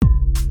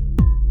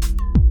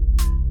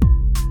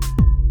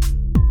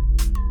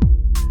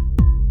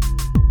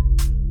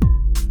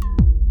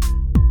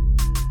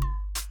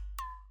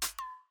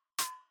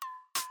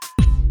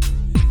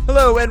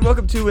Hello and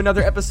welcome to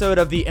another episode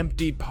of the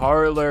Empty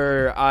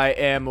Parlor. I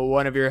am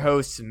one of your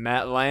hosts,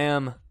 Matt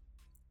Lamb.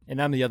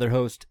 And I'm the other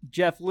host,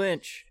 Jeff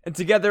Lynch. And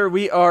together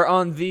we are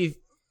on the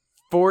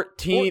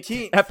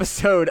 14th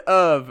episode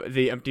of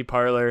the Empty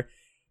Parlor.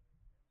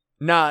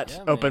 Not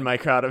open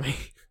microtomy.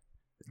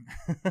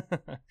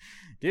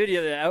 Dude,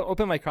 yeah, the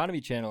open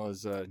microtomy channel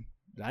is,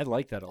 I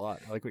like that a lot.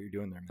 I like what you're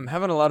doing there, man. I'm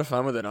having a lot of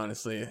fun with it,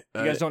 honestly. If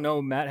you guys don't know,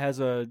 Matt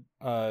has a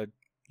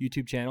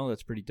YouTube channel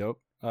that's pretty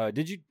dope.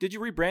 Did you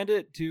rebrand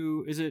it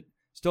to, is it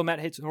still Matt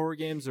Hates Horror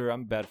Games, or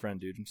I'm a bad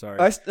friend, dude? I'm sorry.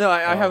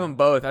 I have them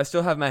both. I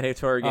still have Matt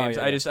Hates Horror Games.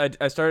 Oh, yeah.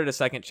 I started a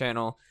second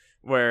channel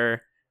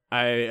where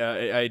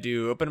I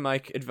do open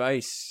mic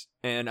advice,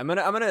 and I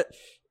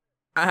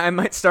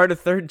might start a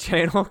third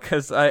channel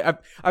because well,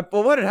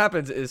 what had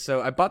happens is,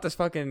 so I bought this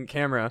fucking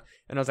camera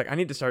and I was like, I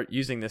need to start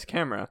using this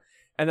camera,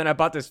 and then I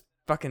bought this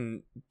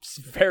fucking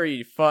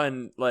very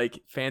fun, like,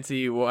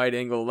 fancy wide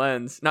angle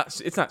lens.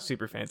 It's not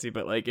super fancy,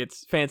 but like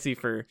it's fancy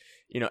for,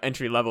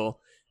 entry level.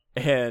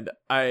 And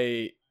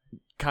I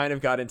kind of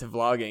got into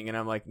vlogging, and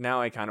I'm like,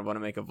 now I kind of want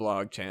to make a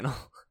vlog channel.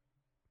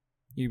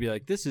 You'd be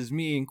like, this is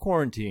me in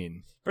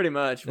quarantine. Pretty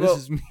much. This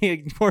is me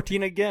in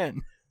quarantine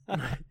again.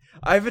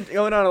 I've been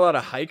going on a lot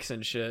of hikes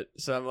and shit,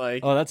 so I'm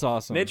like, oh, that's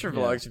awesome. Nature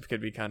vlogs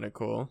could be kind of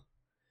cool,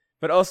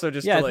 but also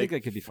just I think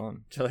that could be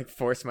fun to like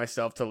force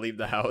myself to leave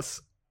the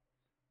house.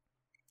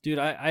 Dude,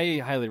 I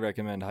highly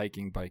recommend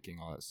hiking, biking,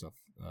 all that stuff.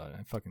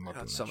 I fucking love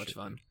doing that. So much shit,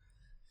 fun. Man.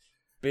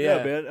 But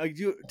yeah, man,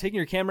 taking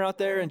your camera out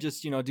there and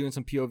just doing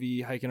some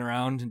POV hiking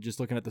around and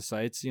just looking at the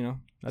sights.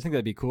 I think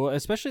that'd be cool,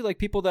 especially like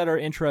people that are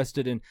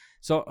interested in.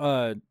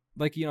 So,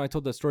 like I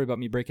told that story about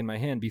me breaking my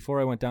hand before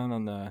I went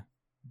down to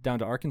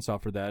Arkansas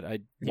for that.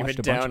 I watched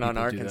a bunch down of on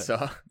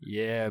Arkansas.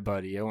 Yeah,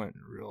 buddy, I went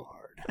real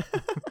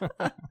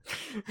hard.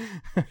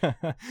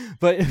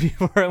 But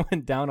before I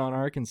went down on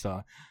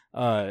Arkansas,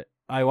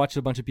 I watched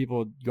a bunch of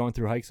people going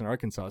through hikes in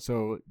Arkansas.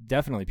 So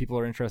definitely, people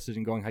are interested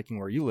in going hiking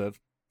where you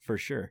live, for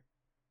sure.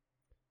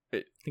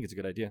 I think it's a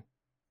good idea.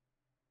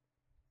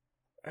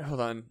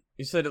 Hold on,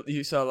 you said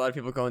you saw a lot of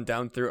people going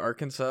down through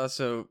Arkansas,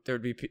 so there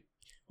would be.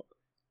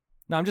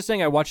 No, I'm just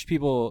saying I watched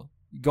people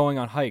going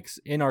on hikes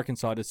in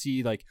Arkansas to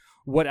see like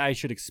what I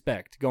should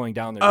expect going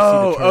down there.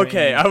 Oh,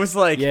 okay. I was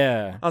like,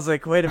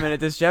 wait a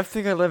minute. Does Jeff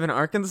think I live in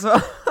Arkansas?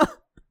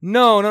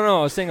 No.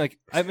 I was saying like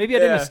maybe I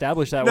didn't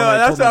establish that. No, when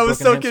that's why I was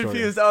so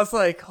confused. I was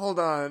like, hold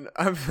on.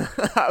 I'm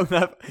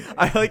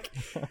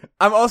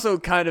also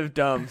kind of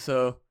dumb,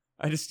 so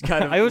I just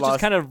kind of. I was just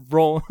kind of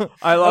rolling.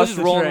 I was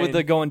just rolling with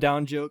the going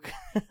down joke.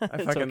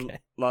 I fucking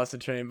lost the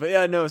train, but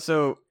yeah, no.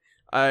 So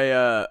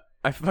I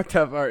fucked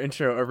up our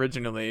intro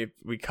originally.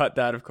 We cut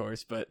that, of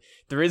course, but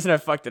the reason I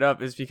fucked it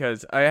up is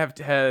because I have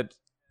had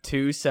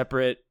two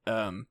separate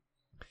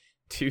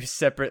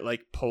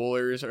like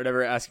pollers or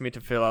whatever asking me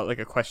to fill out like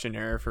a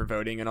questionnaire for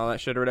voting and all that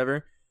shit or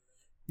whatever.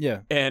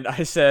 Yeah. And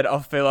I said,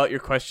 I'll fill out your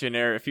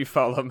questionnaire if you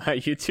follow my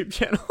YouTube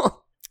channel.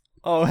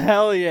 Oh,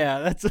 hell yeah.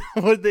 That's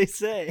what they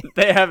say.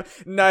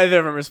 Neither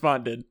of them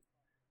responded.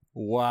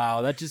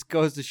 Wow, that just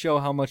goes to show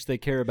how much they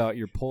care about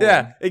your poll.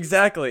 Yeah,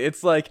 exactly.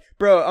 It's like,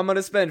 bro, I'm going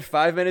to spend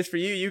 5 minutes for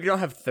you. You don't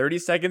have 30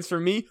 seconds for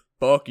me?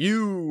 Fuck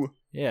you.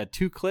 Yeah,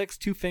 2 clicks,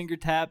 2 finger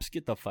taps.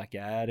 Get the fuck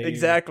out of here.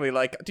 Exactly.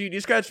 Like, dude,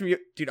 you scratch me.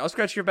 Dude, I'll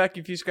scratch your back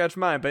if you scratch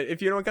mine. But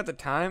if you don't got the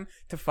time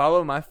to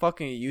follow my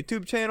fucking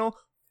YouTube channel,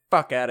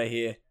 fuck out of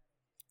here.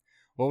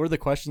 What were the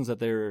questions that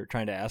they were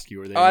trying to ask you?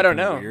 Were they? I don't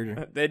know.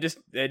 Weird? They just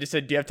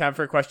said, "Do you have time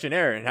for a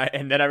questionnaire?"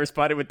 And then I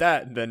responded with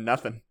that, and then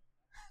nothing.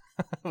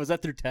 Was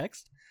that through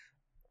text?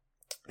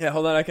 Yeah,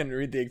 hold on. I can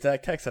read the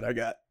exact text that I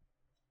got.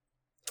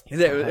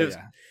 It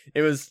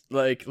was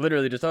like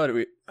literally just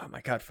oh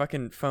my god,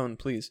 fucking phone,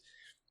 please.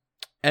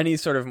 Any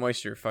sort of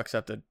moisture fucks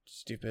up the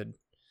stupid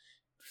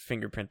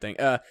fingerprint thing.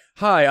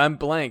 Hi, I'm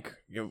blank.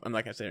 I'm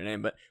not gonna say their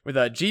name, but with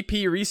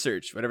GP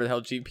Research, whatever the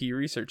hell GP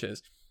Research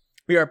is.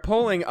 We are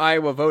polling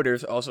Iowa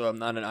voters. Also, I'm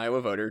not an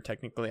Iowa voter,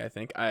 technically, I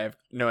think. I have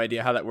no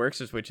idea how that works,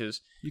 which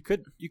is... You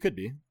could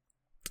be.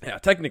 Yeah,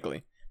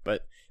 technically.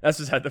 But that's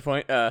beside the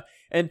point.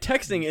 And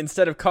texting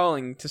instead of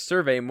calling to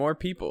survey more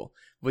people.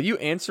 Will you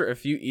answer a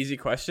few easy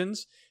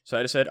questions? So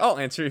I just said, I'll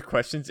answer your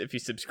questions if you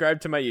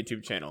subscribe to my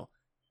YouTube channel.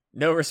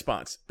 No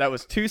response. That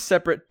was 2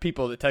 separate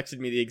people that texted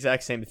me the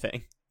exact same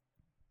thing.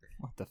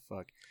 What the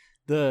fuck?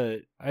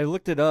 I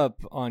looked it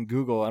up on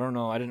Google. I don't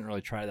know. I didn't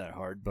really try that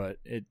hard, but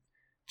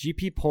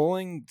GP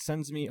polling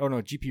sends me. Oh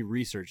no, GP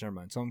research. Never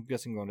mind. So I'm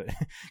guessing going to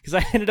because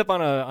I ended up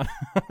on a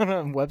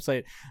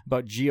website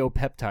about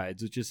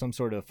geopeptides, which is some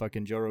sort of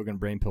fucking Joe Rogan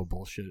brain pill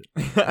bullshit.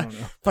 I don't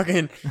know.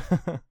 Fucking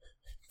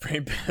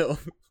brain pill.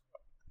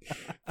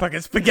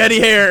 Fucking spaghetti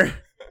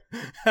hair.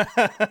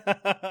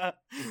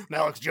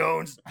 Alex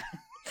Jones.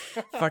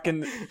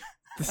 Fucking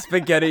the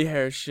spaghetti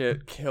hair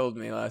shit killed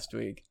me last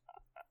week.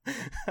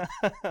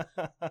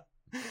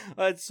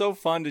 It's so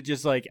fun to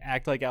just like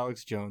act like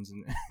Alex Jones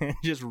and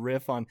just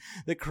riff on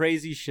the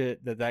crazy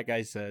shit that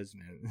guy says,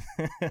 man.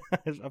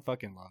 I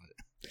fucking love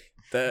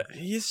it.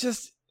 He's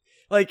just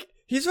like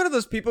he's one of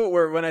those people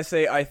where when I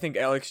say I think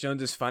Alex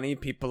Jones is funny,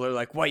 people are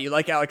like, "What, you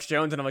like Alex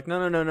Jones?" And I'm like,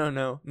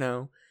 "No.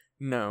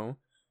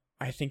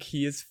 I think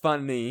he is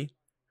funny,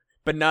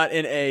 but not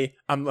in a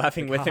I'm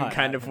laughing with him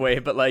kind of way,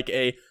 but like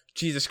a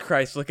Jesus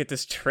Christ, look at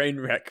this train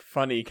wreck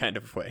funny kind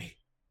of way.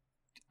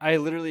 I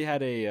literally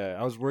had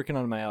I was working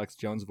on my Alex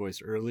Jones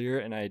voice earlier,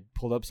 and I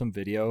pulled up some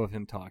video of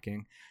him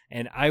talking,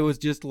 and I was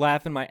just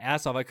laughing my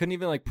ass off. I couldn't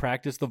even like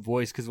practice the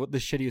voice because what the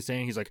shit he was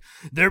saying. He's like,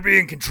 they're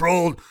being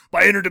controlled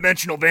by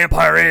interdimensional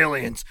vampire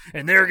aliens,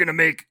 and they're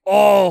gonna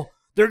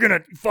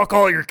fuck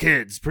all your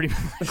kids. Pretty much.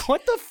 Like,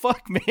 what the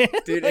fuck, man?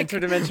 Dude, like, the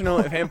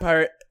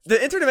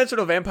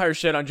interdimensional vampire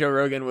shit on Joe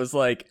Rogan was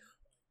like,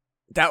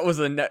 that was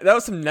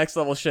some next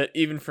level shit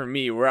even for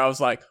me, where I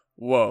was like,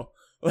 whoa.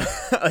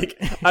 Like,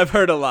 I've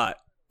heard a lot.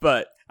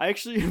 But I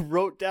actually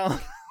wrote down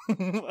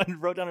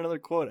another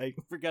quote. I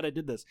forgot I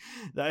did this.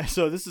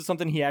 So this is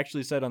something he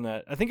actually said on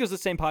that. I think it was the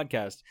same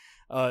podcast.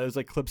 It was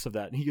like clips of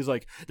that. And he was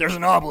like, there's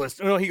an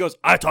obelisk. No, he goes,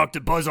 I talked to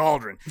Buzz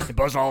Aldrin. And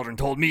Buzz Aldrin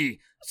told me,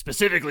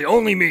 specifically,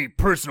 only me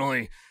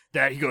personally,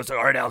 that he goes,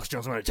 all right, Alex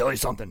Jones, I'm going to tell you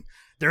something.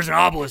 There's an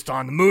obelisk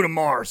on the moon of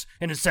Mars,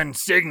 and it's sending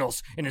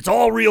signals, and it's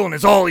all real, and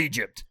it's all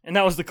Egypt. And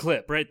that was the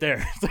clip right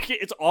there. It's like,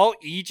 it's all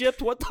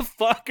Egypt? What the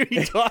fuck are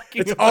you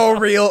talking It's about? all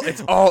real.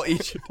 It's all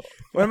Egypt.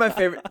 One of my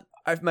favorite,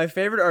 my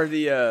favorite are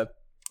the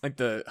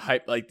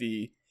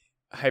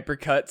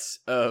hypercuts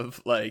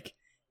of like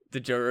the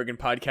Joe Rogan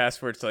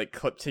podcast where it's like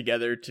clipped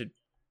together to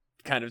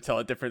kind of tell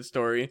a different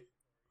story.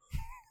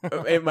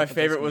 And my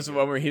favorite was the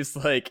one where he's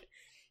like,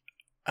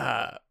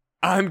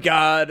 I'm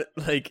God.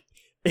 Like,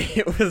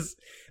 it was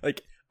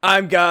like,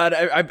 I'm God.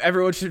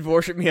 Everyone should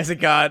worship me as a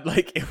god.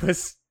 Like, it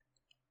was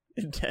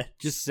intense.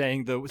 Just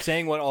saying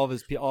what all of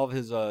his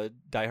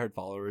diehard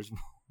followers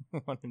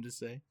want him to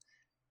say.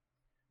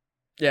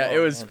 Yeah, it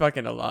was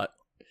fucking a lot.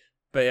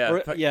 But yeah,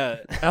 yeah.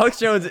 Alex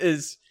Jones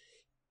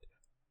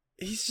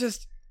he's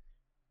just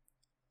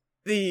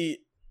I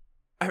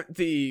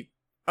mean,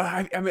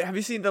 have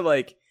you seen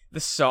the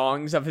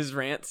songs of his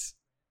rants?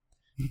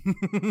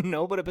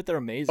 No, but I bet they're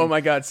amazing. Oh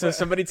my god! So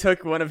somebody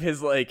took one of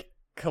his like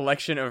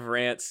collection of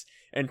rants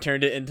and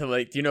turned it into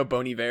like, do you know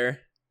Bon Iver?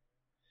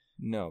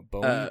 No,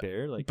 Bon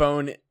Iver, like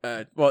Bone.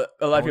 Well,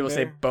 a lot of people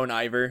say Bear? Bon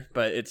Iver,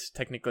 but it's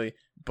technically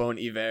Bon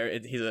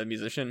Iver. He's a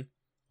musician.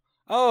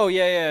 Oh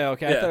yeah,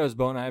 okay. Yeah. I thought it was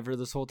Bon Iver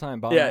this whole time.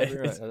 Bon Yeah,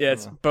 Iver?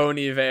 it's Bon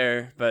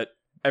Iver, but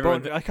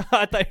everyone. I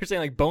thought you were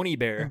saying like Boney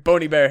Bear.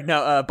 Boney Bear.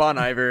 No, Bon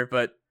Iver,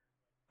 but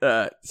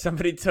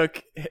somebody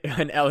took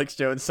an Alex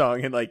Jones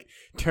song and like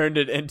turned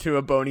it into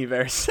a Bon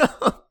Iver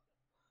song.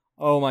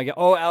 Oh my god!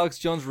 Oh, Alex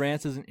Jones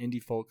Rants is an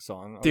indie folk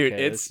song. Okay, Dude,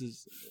 it's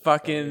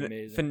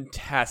fucking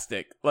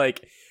fantastic.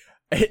 Like,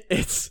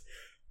 it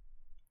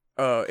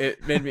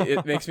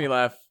makes me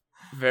laugh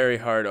very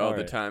hard all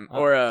the time.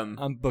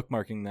 I'm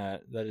bookmarking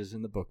that. That is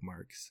in the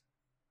bookmarks.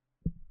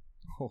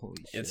 Holy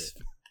shit!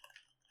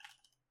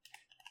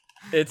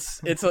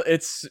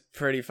 It's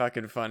pretty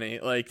fucking funny.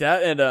 Like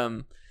that,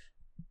 and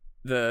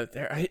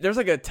there's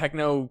like a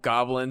techno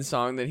goblin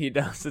song that he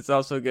does. It's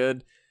also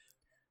good.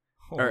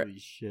 Holy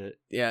shit!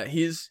 Yeah,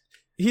 he's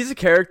a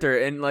character,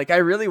 and like I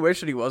really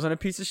wish that he wasn't a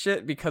piece of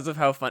shit because of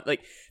how fun.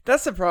 Like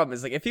that's the problem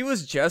is like if he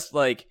was just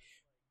like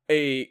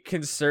a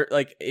concert,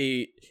 like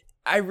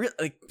I really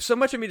like so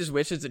much of me just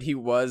wishes that he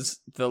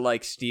was the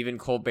like Stephen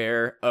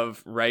Colbert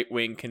of right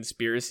wing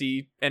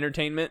conspiracy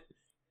entertainment.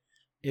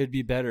 It'd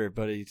be better,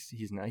 but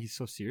he's not. He's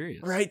so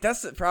serious. Right,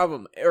 that's the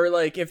problem. Or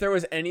like if there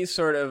was any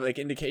sort of like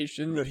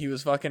indication that he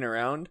was fucking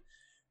around,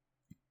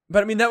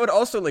 but I mean that would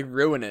also like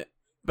ruin it.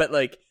 But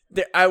like.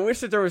 I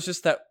wish that there was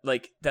just that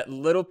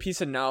little piece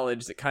of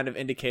knowledge that kind of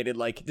indicated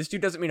like this dude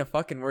doesn't mean a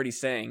fucking word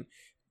he's saying,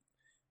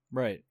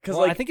 right? Because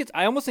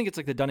I almost think it's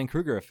like the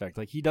Dunning-Kruger effect.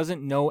 Like he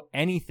doesn't know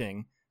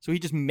anything, so he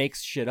just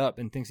makes shit up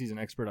and thinks he's an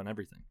expert on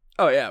everything.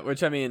 Oh yeah,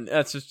 which I mean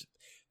that's just,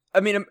 I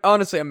mean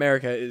honestly,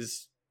 America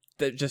is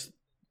just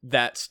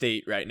that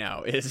state right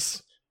now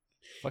is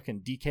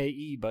fucking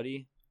DKE,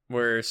 buddy.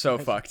 We're so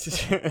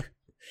fucked.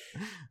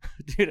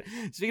 Dude,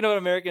 speaking about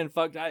American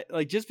fucked,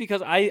 just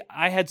because I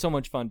had so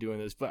much fun doing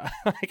this, but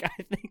like I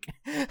think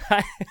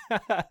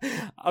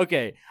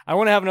okay, I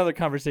want to have another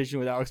conversation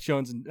with Alex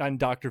Jones and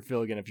Dr.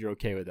 Phil again if you're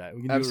okay with that.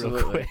 We can do it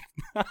real quick.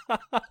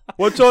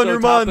 What's on your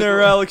mind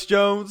there, Alex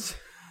Jones?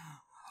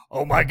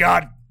 Oh my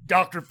god,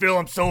 Dr. Phil,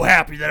 I'm so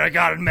happy that I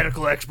got a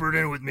medical expert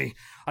in with me.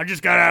 I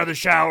just got out of the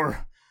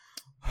shower.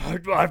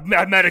 I've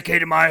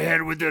medicated my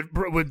head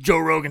with Joe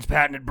Rogan's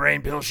patented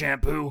brain pill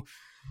shampoo.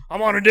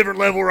 I'm on a different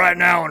level right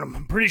now, and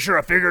I'm pretty sure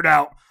I figured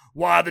out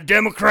why the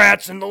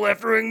Democrats and the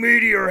left-wing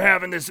media are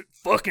having this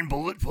fucking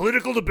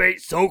political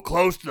debate so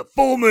close to the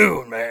full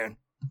moon, man.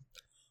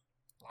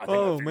 I think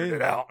I figured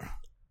it out.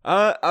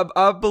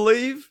 I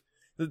believe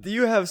that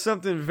you have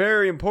something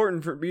very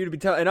important for you to be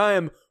telling, and I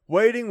am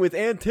waiting with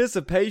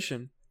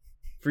anticipation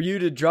for you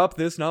to drop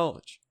this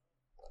knowledge.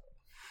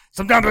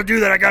 Sometimes I do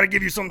that. I got to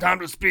give you some time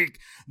to speak.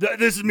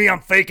 This is me.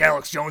 I'm fake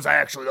Alex Jones. I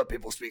actually let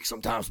people speak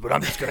sometimes, but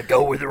I'm just going to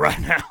go with it right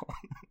now.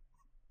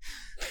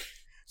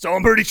 So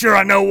I'm pretty sure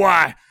I know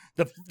why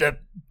the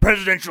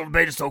presidential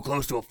debate is so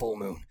close to a full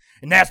moon.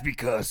 And that's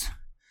because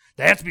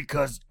That's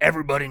because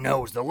everybody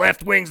knows. The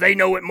left wings, they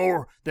know it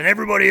more than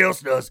everybody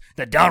else does,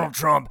 that Donald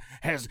Trump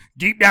has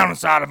deep down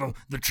inside of him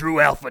the true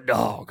alpha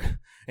dog.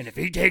 And if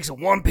he takes a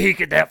one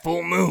peek at that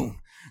full moon,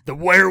 the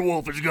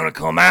werewolf is going to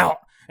come out.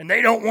 And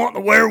they don't want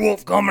the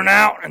werewolf coming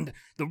out. And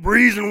the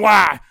reason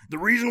why,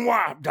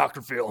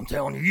 Dr. Phil, I'm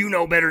telling you, you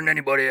know better than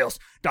anybody else.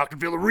 Dr.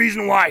 Phil, the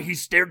reason why he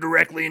stared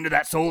directly into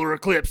that solar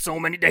eclipse so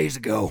many days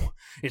ago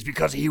is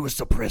because he was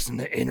suppressing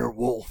the inner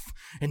wolf.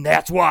 And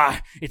that's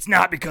why. It's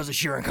not because of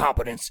sheer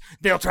incompetence.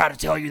 They'll try to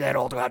tell you that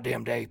all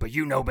goddamn day, but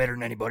you know better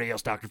than anybody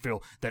else, Dr.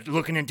 Phil, that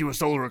looking into a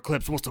solar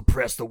eclipse will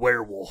suppress the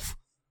werewolf.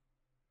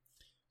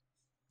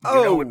 You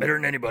know it better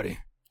than anybody.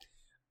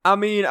 I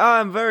mean,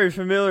 I'm very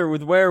familiar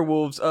with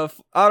werewolves.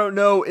 I don't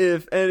know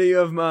if any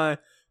of my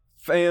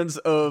fans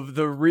of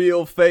the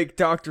real fake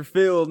Dr.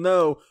 Phil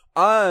know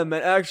I'm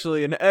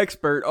actually an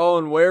expert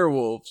on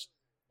werewolves.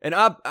 And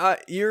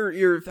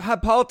your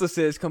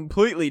hypothesis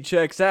completely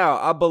checks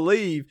out. I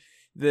believe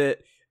that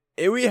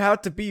we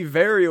have to be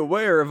very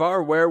aware of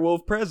our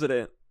werewolf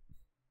president.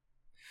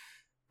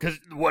 Because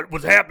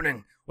what's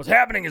happening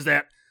is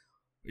that,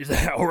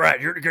 all right,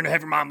 you're going to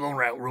have your mind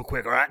blown out real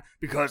quick, all right?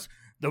 Because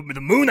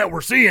the moon that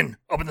we're seeing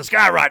up in the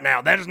sky right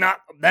now, that is not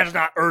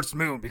Earth's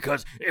moon,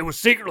 because it was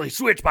secretly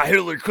switched by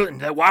Hillary Clinton.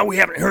 That why we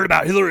haven't heard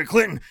about Hillary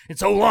Clinton in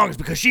so long is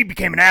because she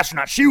became an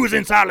astronaut. She was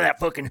inside of that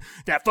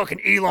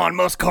fucking Elon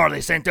Musk car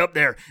they sent up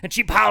there, and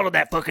she piloted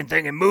that fucking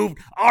thing and moved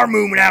our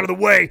moon out of the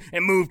way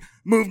and moved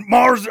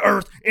Mars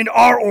Earth into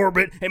our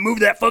orbit and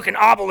moved that fucking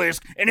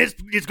obelisk, and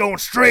it's going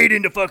straight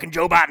into fucking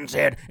Joe Biden's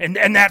head,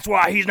 and that's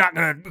why he's not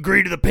gonna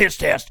agree to the piss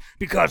test,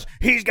 because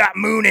he's got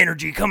moon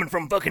energy coming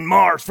from fucking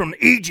Mars, from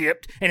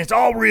Egypt, and it's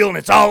all real, and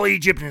it's all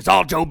Egypt, and it's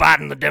all Joe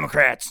Biden and the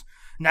Democrats,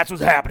 and that's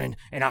what's happening,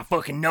 and I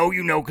fucking know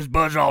you know, because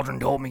Buzz Aldrin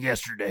told me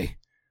yesterday.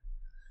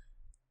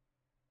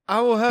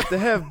 I will have to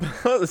have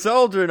Buzz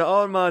Aldrin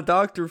on my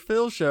Dr.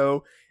 Phil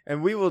show,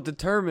 and we will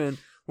determine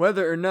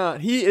whether or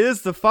not he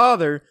is the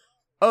father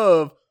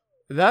of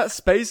that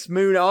space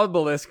moon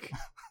obelisk.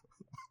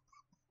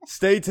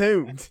 Stay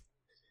tuned.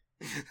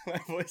 My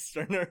voice is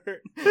starting to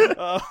hurt.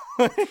 Oh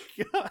my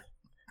god.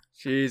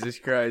 Jesus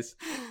Christ.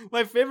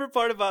 My favorite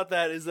part about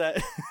that is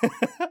that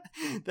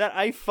that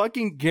I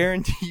fucking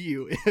guarantee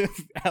you,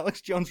 if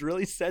Alex Jones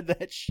really said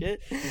that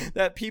shit,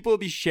 that people would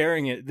be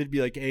sharing it. They'd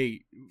be like,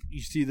 hey,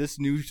 you see this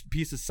new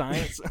piece of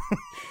science?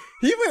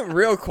 He went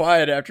real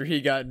quiet after he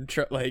got in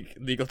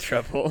legal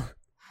trouble.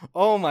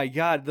 Oh my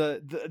god,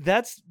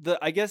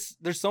 I guess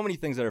there's so many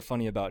things that are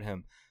funny about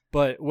him.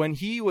 But when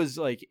he was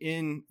like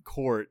in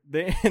court,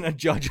 and a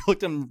judge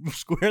looked him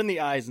square in the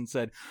eyes and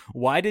said,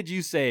 "Why did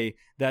you say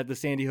that the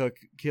Sandy Hook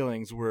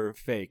killings were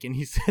fake?" And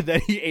he said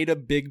that he ate a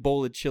big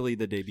bowl of chili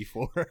the day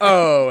before.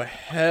 Oh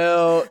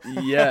hell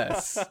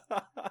yes!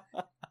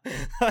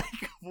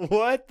 Like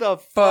what the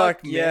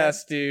fuck man?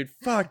 Yes, dude.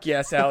 Fuck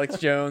yes, Alex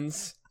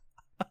Jones.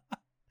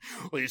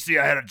 Well, you see,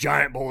 I had a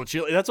giant bowl of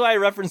chili. That's why I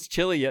referenced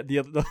chili a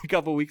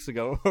couple weeks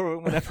ago. Or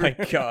whenever. Oh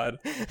my god.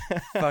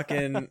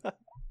 Fucking...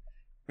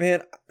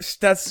 Man,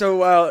 that's so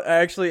wild. I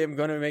actually am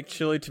going to make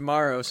chili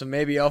tomorrow, so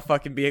maybe I'll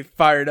fucking be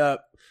fired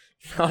up.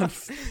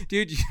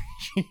 Dude,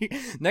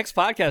 next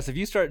podcast, if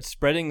you start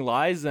spreading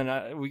lies,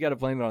 then we got to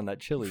blame it on that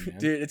chili, man.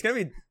 Dude, it's going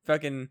to be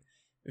fucking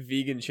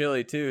vegan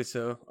chili, too,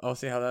 so I'll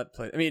see how that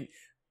plays. I mean,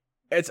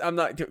 I'm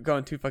not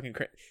going too fucking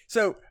crazy.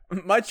 So,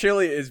 my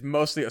chili is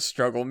mostly a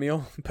struggle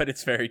meal, but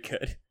it's very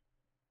good.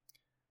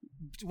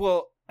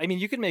 Well, I mean,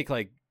 you can make,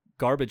 like,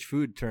 garbage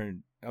food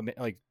turn,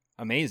 like,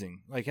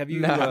 amazing. Like, have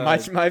you? Nah,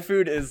 my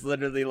food is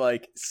literally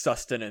like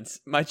sustenance.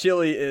 My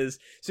chili is,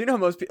 so you know how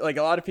most people, like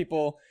a lot of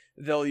people,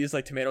 they'll use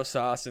like tomato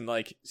sauce and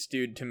like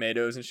stewed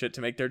tomatoes and shit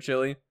to make their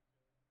chili.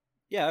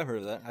 Yeah, I've heard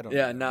of that. I don't.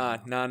 Yeah, nah,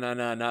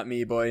 not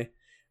me, boy.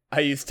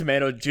 I use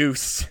tomato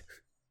juice.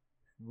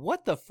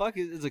 What the fuck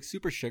is like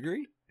super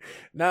sugary?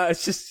 Nah,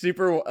 it's just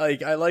super.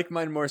 Like I like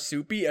mine more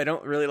soupy. I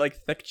don't really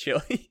like thick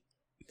chili.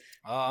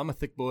 I'm a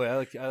thick boy. I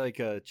like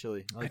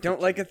chili. I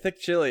don't like a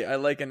thick chili. I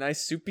like a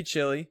nice soupy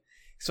chili.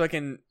 So I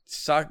can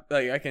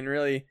I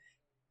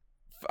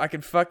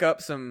can fuck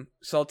up some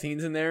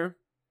saltines in there,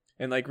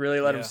 and like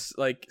really let them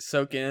like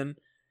soak in.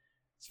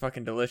 It's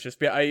fucking delicious.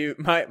 But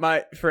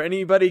my for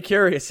anybody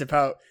curious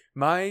about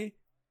and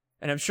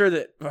I'm sure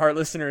that our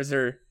listeners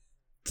are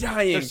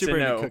dying to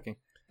know. Cooking.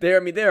 They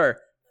are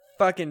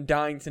fucking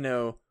dying to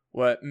know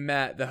what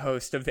Matt, the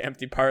host of the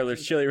Empty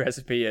Parlor's chili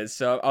recipe is.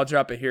 So I'll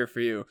drop it here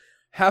for you.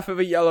 Half of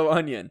a yellow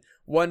onion,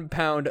 1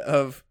 pound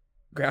of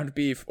ground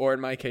beef, or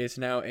in my case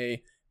now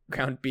a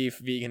ground beef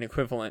vegan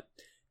equivalent,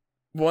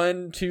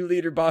 1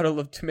 2-liter bottle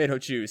of tomato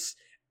juice,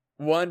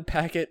 1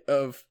 packet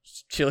of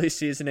chili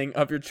seasoning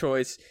of your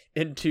choice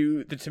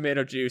into the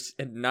tomato juice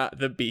and not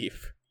the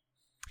beef,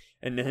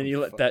 and then you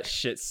let that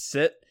shit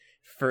sit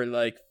for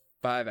like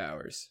 5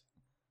 hours.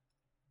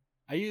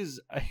 I use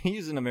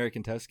an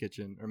America's Test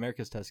Kitchen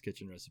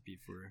recipe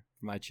for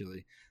my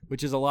chili,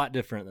 which is a lot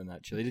different than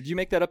that chili. Did you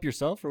make that up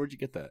yourself, or where'd you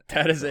get that?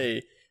 That is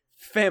a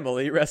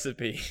family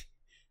recipe.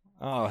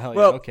 Oh hell yeah!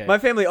 Well, Okay. my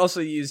family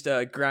also used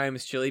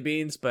Grimes chili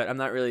beans, but I'm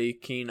not really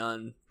keen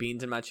on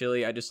beans in my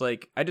chili. I just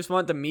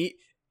want the meat,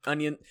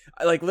 onion.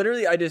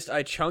 Literally,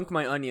 I chunk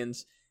my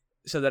onions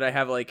so that I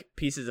have like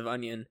pieces of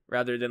onion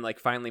rather than like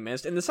finely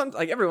minced. And some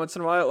like every once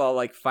in a while, I'll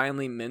like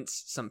finely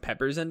mince some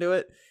peppers into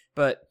it.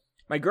 But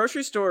my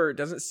grocery store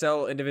doesn't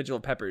sell individual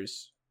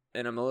peppers,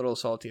 and I'm a little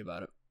salty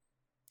about it.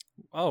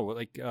 Oh,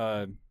 like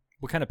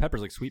what kind of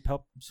peppers? Like sweet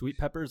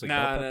peppers? Like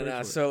bell peppers?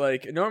 Nah. So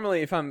like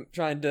normally, if I'm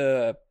trying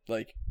to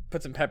like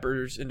put some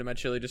peppers into my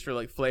chili just for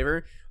like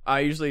flavor, I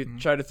usually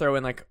try to throw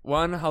in like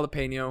one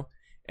jalapeno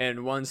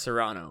and one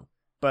serrano.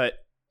 But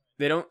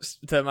they don't.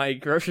 My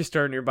grocery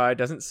store nearby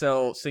doesn't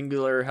sell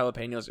singular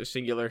jalapenos or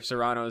singular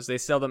serranos. They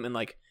sell them in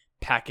like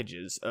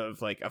packages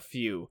of like a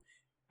few,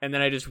 and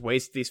then I just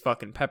waste these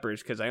fucking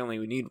peppers because I only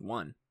need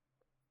one.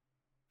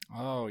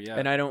 Oh yeah,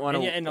 and I don't want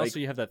to. And also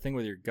you have that thing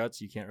with your guts.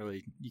 You can't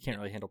really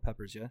handle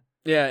peppers, yeah.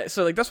 Yeah,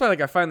 so like that's why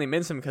like I finally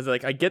mince them because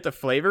like I get the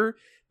flavor,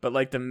 but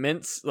like the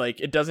mince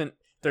like it doesn't.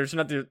 There's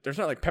not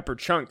like pepper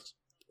chunks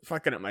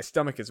fucking up my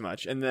stomach as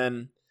much, and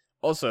then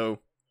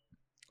also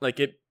like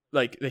it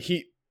like the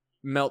heat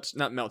melts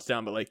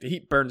down, but like the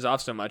heat burns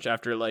off so much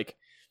after like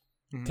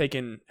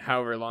taking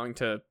however long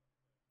to,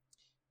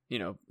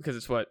 because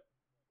it's what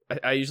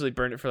I usually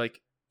burn it for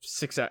like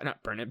 6 hours.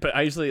 Not burn it, but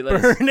I usually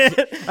like burn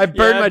it. I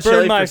burn my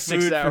chili my for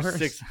 6 hours. For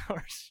 6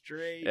 hours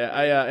straight. Yeah,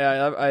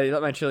 I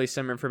let my chili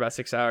simmer for about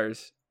 6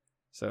 hours.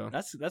 So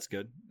that's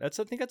good. I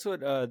think that's what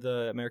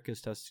the America's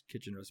Test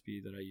Kitchen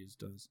recipe that I use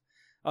does.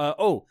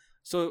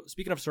 So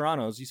speaking of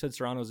serranos, you said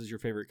serranos is your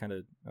favorite kind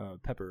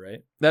of pepper,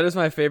 right? That is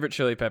my favorite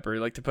chili pepper,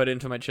 like to put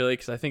into my chili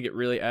because I think it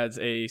really adds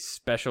a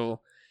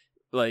special,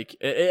 like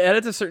it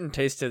adds a certain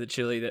taste to the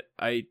chili that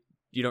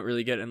you don't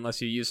really get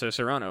unless you use a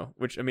serrano.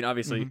 Which I mean,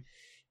 obviously,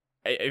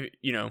 Do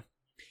you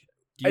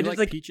I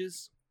like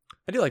peaches?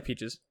 I do like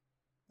peaches.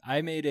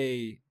 I made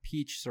a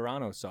peach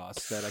serrano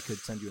sauce that I could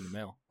send you in the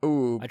mail.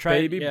 Ooh, I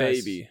tried,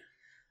 baby.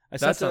 I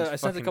That sent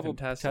sounds a couple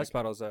fantastic. test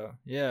bottles out.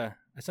 Yeah,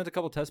 I sent a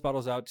couple test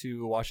bottles out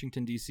to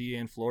Washington D.C.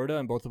 and Florida,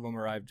 and both of them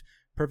arrived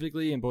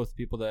perfectly. And both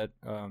people that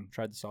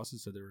tried the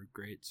sauces said they were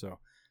great. So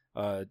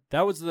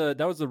that was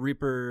the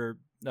Reaper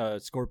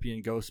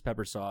Scorpion Ghost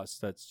pepper sauce.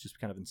 That's just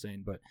kind of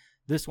insane. But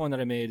this one that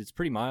I made, it's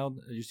pretty mild.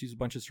 I just used a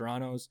bunch of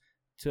serranos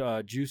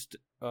to juiced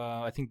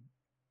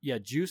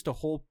a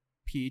whole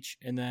peach,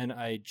 and then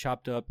I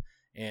chopped up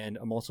and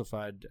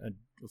emulsified a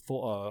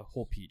full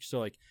whole peach. So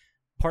like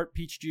part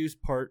peach juice,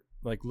 part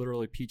like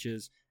literally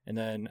peaches, and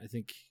then I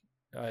think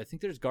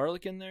there's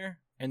garlic in there,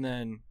 and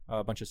then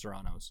a bunch of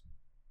serranos.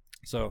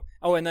 So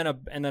and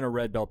then a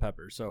red bell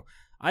pepper. So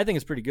I think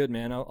it's pretty good,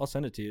 man. I'll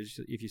send it to you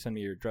if you send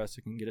me your address.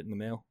 I can get it in the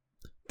mail.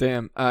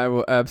 Damn, I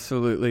will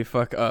absolutely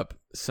fuck up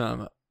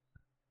some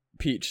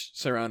peach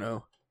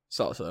serrano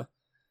salsa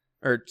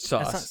or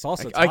sauce. That's not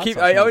salsa.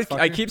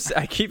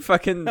 I keep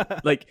fucking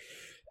like.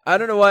 I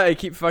don't know why I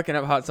keep fucking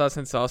up hot sauce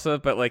and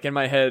salsa, but like in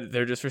my head,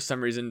 they're just for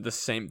some reason the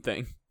same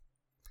thing.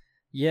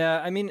 Yeah,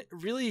 I mean,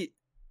 really,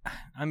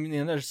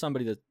 there's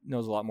somebody that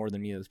knows a lot more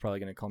than me that's probably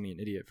going to call me an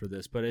idiot for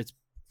this, but it's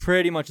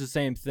pretty much the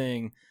same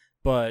thing.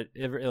 But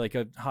like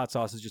a hot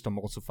sauce is just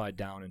emulsified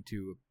down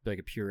into like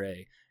a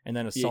puree, and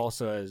then a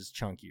salsa is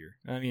chunkier.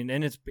 I mean,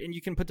 and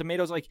you can put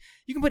tomatoes, like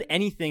you can put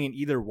anything in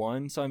either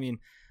one. So I mean,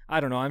 I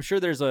don't know. I'm sure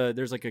there's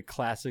like a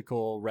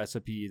classical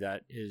recipe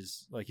that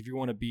is like, if you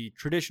want to be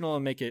traditional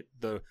and make it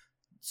the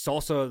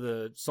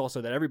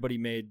salsa that everybody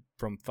made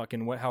from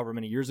fucking however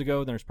many years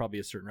ago, then there's probably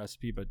a certain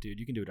recipe. But dude,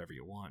 you can do whatever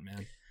you want,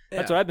 man. Yeah.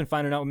 That's what I've been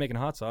finding out with making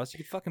hot sauce. You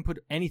can fucking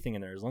put anything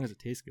in there as long as it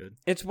tastes good.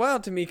 It's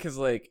wild to me because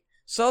like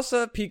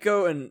salsa,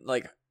 pico, and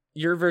like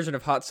your version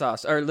of hot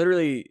sauce are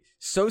literally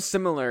so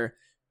similar,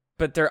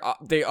 but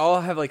they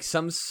all have like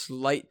some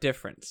slight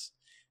difference.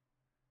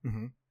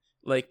 Mm-hmm.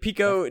 Like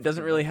pico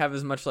doesn't really have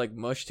as much like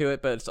mush to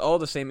it, but it's all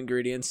the same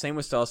ingredients. Same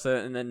with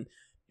salsa, and then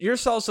your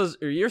sauces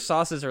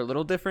are a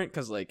little different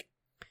because like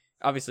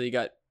obviously you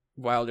got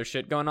wilder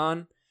shit going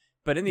on,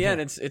 but in the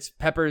end it's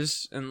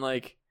peppers and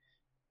like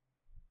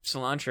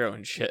cilantro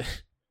and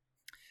shit.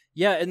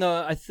 Yeah, and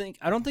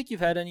I don't think you've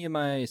had any of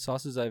my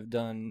sauces I've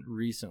done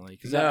recently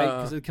because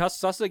the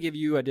sauces I gave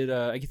you, I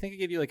think I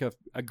gave you like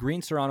a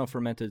green serrano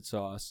fermented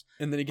sauce,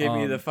 and then he gave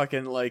me the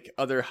fucking like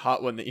other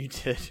hot one that you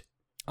did.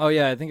 Oh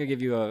yeah, I think I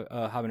gave you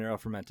a habanero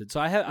fermented.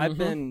 So I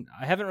haven't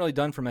really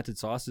done fermented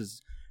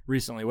sauces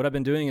recently. What I've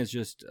been doing is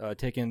just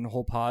taking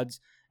whole pods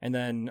and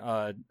then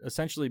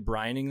essentially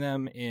brining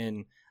them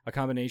in a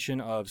combination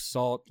of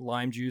salt,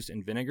 lime juice,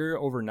 and vinegar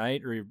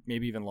overnight, or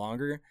maybe even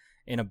longer,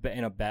 in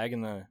a bag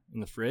in the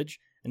fridge,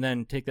 and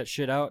then take that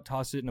shit out,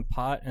 toss it in a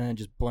pot, and then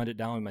just blend it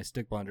down with my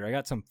stick blender. I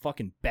got some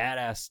fucking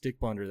badass stick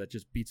blender that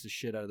just beats the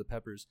shit out of the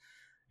peppers,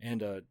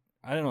 and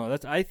I don't know.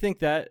 I think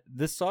that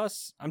this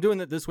sauce, I'm doing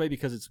it this way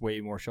because it's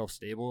way more shelf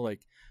stable. Like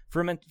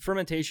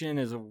fermentation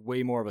is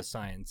way more of a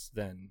science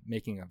than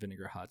making a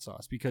vinegar hot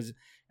sauce, because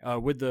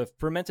with the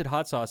fermented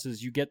hot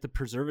sauces, you get the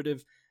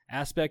preservative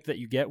aspect that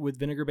you get with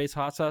vinegar-based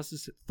hot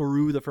sauces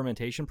through the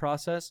fermentation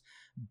process.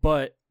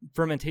 But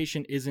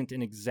fermentation isn't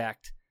an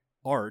exact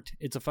art.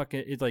 It's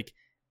like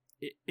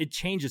it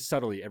changes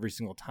subtly every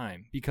single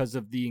time because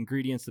of the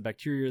ingredients, the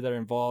bacteria that are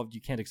involved.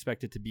 You can't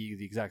expect it to be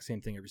the exact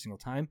same thing every single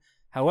time.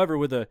 However,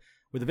 with a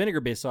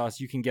vinegar-based sauce,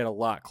 you can get a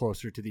lot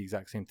closer to the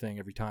exact same thing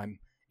every time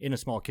in a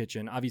small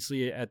kitchen.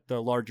 Obviously, at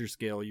the larger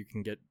scale, you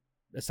can get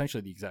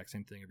essentially the exact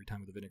same thing every time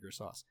with a vinegar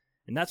sauce.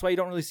 And that's why you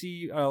don't really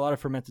see a lot of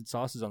fermented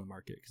sauces on the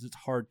market, because it's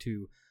hard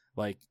to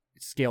like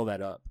scale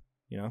that up,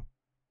 you know?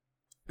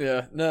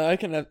 Yeah, no, I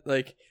can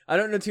I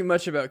don't know too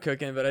much about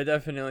cooking, but I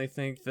definitely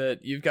think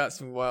that you've got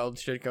some wild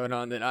shit going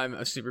on that I'm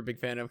a super big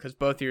fan of, because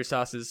both of your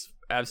sauces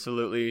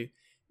absolutely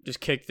just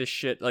kick this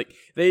shit. Like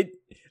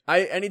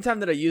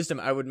anytime that I used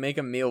them, I would make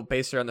a meal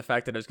based around the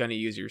fact that I was going to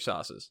use your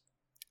sauces.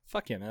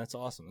 Fuck yeah, man, that's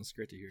awesome. That's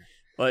great to hear.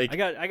 Like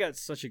I got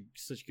such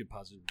good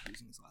positive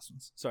reviews on these last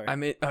ones. Sorry,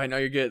 I know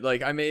you're good.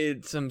 Like I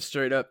made some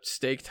straight up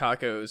steak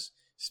tacos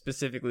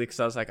specifically because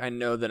I was like, I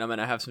know that I'm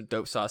gonna have some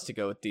dope sauce to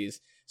go with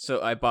these. So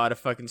I bought a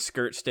fucking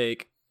skirt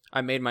steak.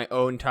 I made my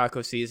own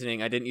taco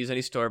seasoning. I didn't use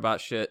any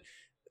store-bought shit.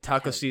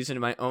 Taco seasoned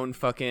my own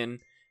fucking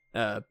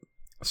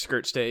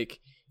skirt steak.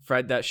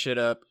 Fried that shit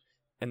up.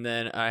 And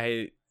then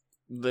I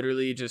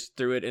literally just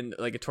threw it in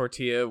like a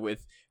tortilla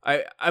with...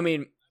 I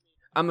mean,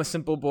 I'm a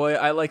simple boy.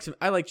 I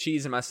like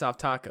cheese in my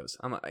soft tacos.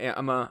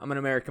 I'm an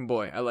American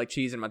boy. I like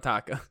cheese in my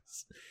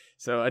tacos.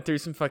 So I threw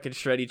some fucking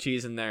shreddy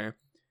cheese in there.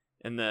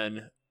 And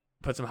then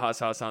put some hot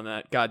sauce on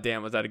that. God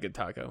damn, was that a good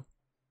taco.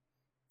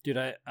 Dude,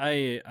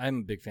 I'm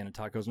a big fan of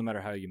tacos, no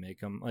matter how you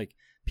make them. Like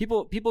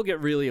people get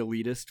really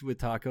elitist with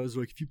tacos.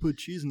 Like if you put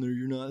cheese in there,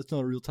 it's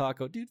not a real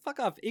taco. Dude, fuck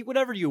off. Eat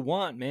whatever you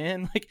want,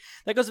 man. Like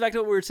that goes back to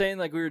what we were saying.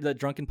 Like we were that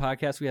drunken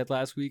podcast we had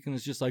last week, and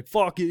it's just like,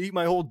 fuck it, eat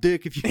my whole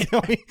dick if you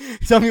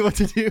tell me what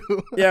to do.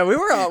 Yeah, we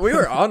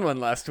were on one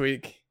last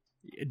week.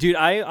 Dude,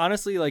 I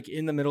honestly, like,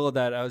 in the middle of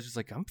that, I was just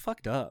like, I'm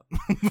fucked up.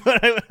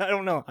 But I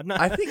don't know. I'm not.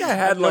 I think I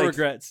had no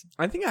regrets.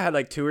 I think I had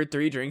like 2 or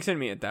 3 drinks in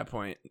me at that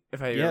point,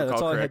 if I recall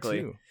that's all correctly. I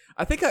had too.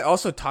 I think I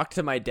also talked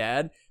to my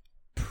dad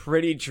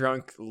pretty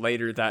drunk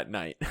later that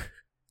night.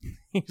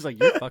 He's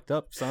like, "You're fucked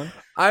up, son."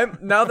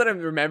 Now that I'm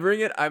remembering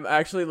it, I'm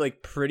actually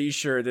like pretty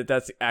sure that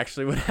that's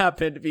actually what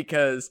happened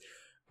because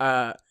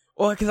I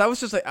was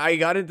just like, I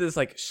got into this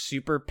like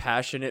super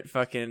passionate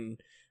fucking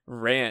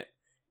rant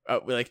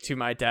like to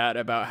my dad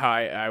about how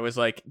I was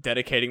like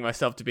dedicating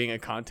myself to being a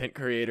content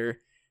creator.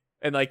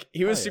 And like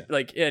he was super,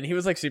 like, yeah, and he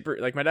was like super,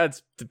 like, my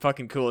dad's the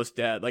fucking coolest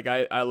dad. Like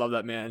I love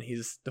that man.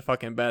 He's the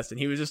fucking best. And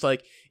he was just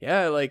like,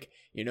 yeah, like,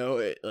 you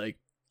know, like,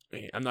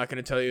 I'm not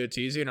gonna tell you it's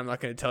easy, and I'm not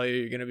gonna tell you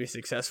you're gonna be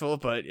successful.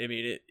 But I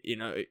mean,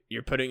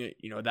 you're putting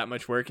that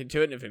much work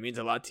into it, and if it means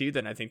a lot to you,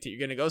 then I think that you're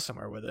gonna go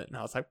somewhere with it. And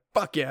I was like,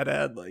 fuck yeah,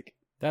 dad. Like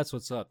that's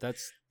what's up.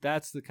 That's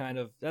the kind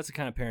of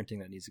parenting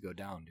that needs to go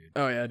down, dude.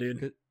 Oh yeah,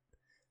 dude.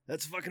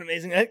 That's fucking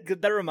amazing.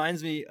 That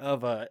reminds me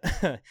of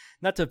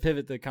not to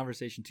pivot the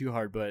conversation too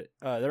hard, but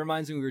that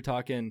reminds me we were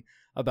talking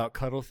about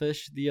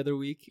cuttlefish the other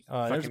week.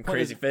 Fucking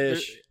crazy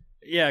fish.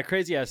 Yeah,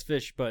 crazy ass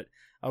fish. But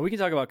we can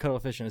talk about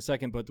cuttlefish in a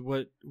second. But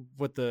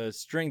what the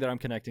string that I'm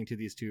connecting to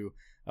these two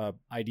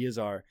ideas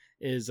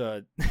is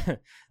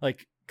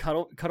like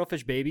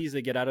cuttlefish babies.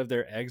 They get out of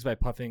their eggs by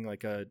puffing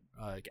like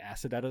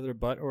acid out of their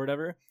butt or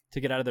whatever to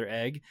get out of their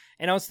egg.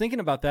 And I was thinking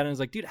about that, and I was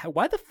like, dude,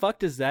 why the fuck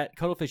does that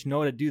cuttlefish know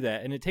how to do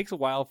that? And it takes a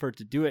while for it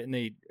to do it, and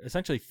they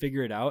essentially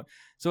figure it out.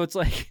 So it's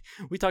like,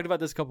 we talked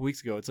about this a couple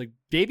weeks ago. It's like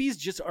babies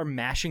just are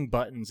mashing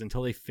buttons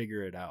until they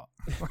figure it out.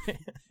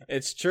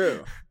 It's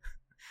true.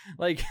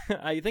 Like,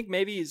 I think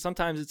maybe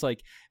sometimes it's like,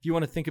 if you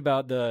want to think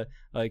about the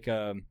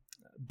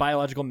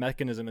biological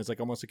mechanism as like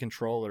almost a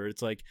controller,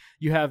 it's like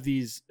you have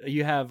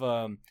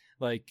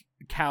like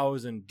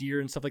cows and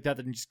deer and stuff like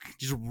that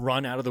just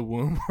run out of the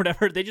womb or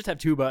whatever. They just have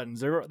 2 buttons.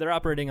 They're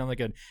operating on like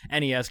an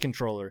NES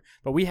controller,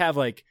 but we're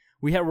like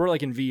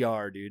in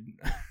VR, dude.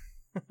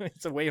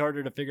 It's way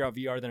harder to figure out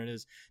VR than it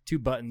is 2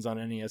 buttons on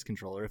an NES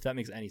controller, if that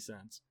makes any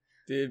sense.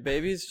 Dude,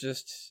 babies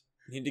just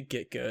need to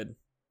get good.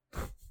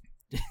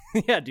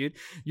 Yeah, dude.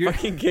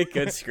 Fucking get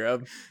good,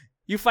 scrub.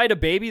 You fight a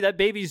baby, that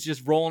baby's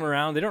just rolling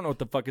around. They don't know what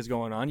the fuck is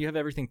going on. You have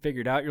everything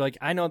figured out. You're like,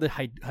 I know the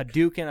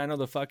Hadouken. I know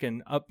the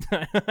fucking up.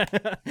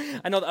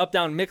 I know the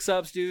up-down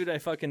mix-ups, dude. I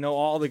fucking know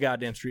all the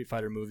goddamn Street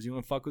Fighter moves. You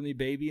want to fuck with me,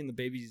 baby? And the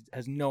baby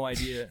has no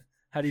idea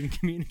how to even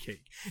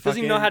communicate. Doesn't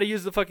even know how to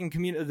use the fucking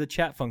the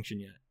chat function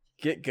yet.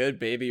 Get good,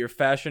 baby. Your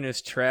fashion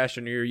is trash,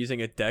 and you're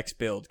using a Dex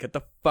build. Get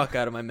the fuck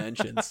out of my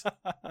mentions.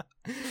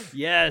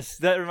 Yes,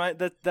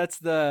 that's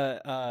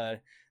the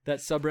that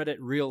subreddit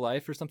Real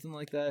Life or something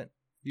like that.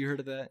 You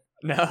heard of that?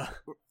 No.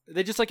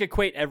 They just like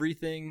equate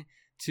everything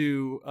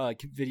to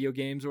video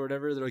games or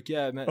whatever. They're like,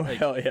 yeah, I meant, like,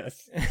 hell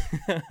yes.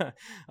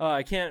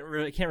 I can't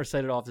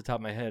recite it off the top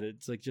of my head.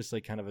 It's like just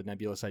like kind of a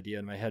nebulous idea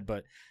in my head,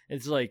 but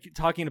it's like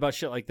talking about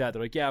shit like that.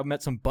 They're like, yeah, I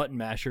met some button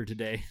masher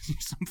today.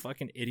 Some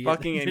fucking idiot.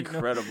 Fucking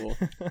incredible.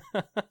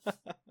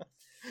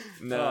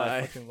 No,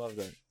 I fucking love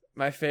that.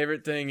 My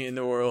favorite thing in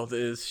the world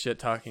is shit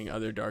talking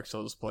other Dark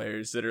Souls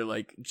players that are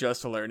like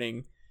just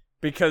learning,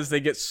 because they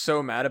get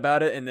so mad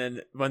about it, and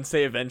then once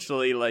they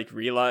eventually like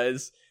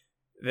realize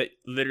that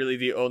literally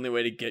the only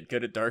way to get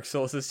good at Dark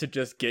Souls is to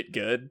just get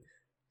good.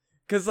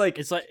 Because like,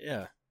 it's like,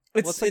 yeah,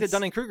 It's like the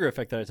Dunning-Kruger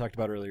effect that I talked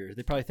about earlier.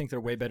 They probably think they're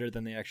way better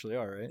than they actually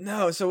are, right?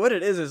 No, so what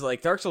it is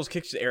like Dark Souls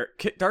kicks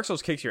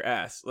your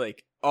ass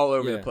like all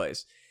over the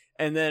place.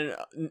 And then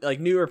like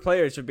newer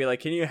players would be like,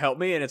 "Can you help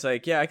me?" And it's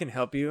like, "Yeah, I can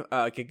help you."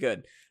 Okay,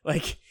 good.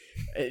 Like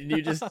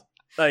you just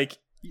like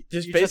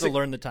just have to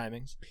learn the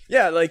timings.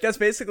 Yeah, like that's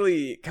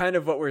basically kind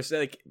of what we're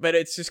saying. Like, but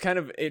it's just kind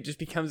of it just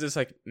becomes this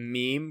like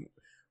meme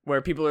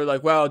where people are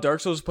like, "Wow,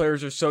 Dark Souls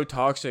players are so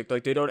toxic.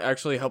 Like they don't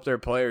actually help their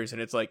players."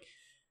 And it's like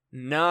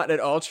not at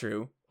all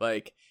true.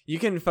 Like you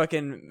can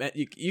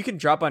you can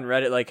drop on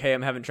Reddit like, "Hey,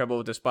 I'm having trouble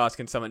with this boss.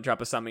 Can someone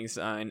drop a summoning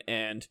sign?"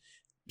 And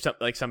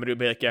somebody would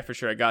be like, "Yeah, for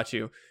sure, I got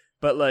you."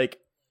 But like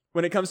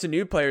when it comes to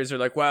new players, they're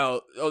like,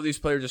 "Wow, all these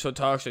players are so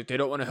toxic. They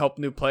don't want to help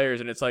new players."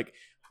 And it's like,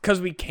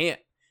 because we can't.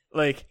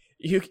 Like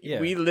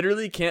we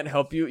literally can't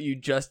help you. You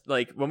just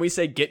like when we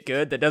say get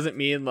good, that doesn't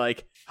mean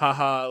like,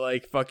 haha,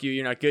 like fuck you,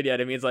 you're not good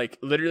yet. It means like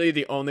literally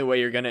the only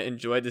way you're gonna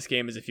enjoy this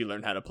game is if you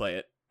learn how to play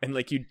it. And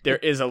like there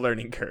is a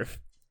learning curve.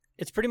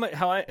 It's pretty much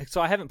how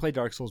I haven't played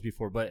Dark Souls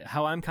before, but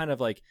how I'm kind of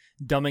like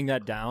dumbing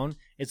that down.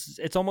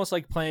 It's almost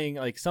like playing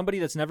like somebody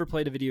that's never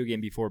played a video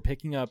game before,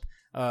 picking up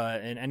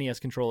an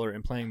NES controller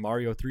and playing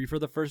Mario 3 for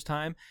the first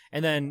time,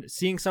 and then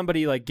seeing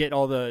somebody like do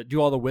all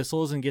the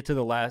whistles and get to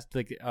the last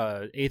like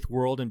 8th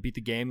world and beat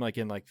the game like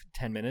in like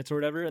 10 minutes or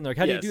whatever. And they're like,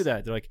 "How do you do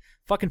that?" They're like,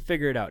 "Fucking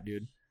figure it out,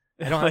 dude."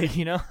 I don't like,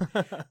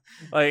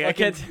 like I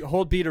can't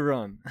hold B to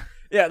run.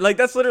 Yeah, like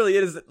that's literally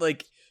it. Is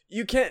like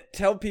you can't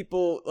tell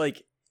people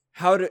like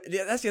how to.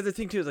 Yeah, that's the other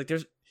thing too. Is like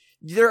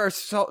there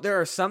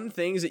are some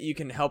things that you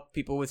can help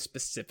people with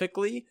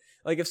specifically.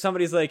 Like if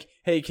somebody's like,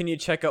 "Hey, can you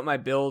check out my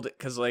build?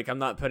 Because like I'm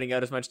not putting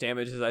out as much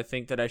damage as I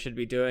think that I should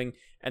be doing."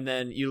 And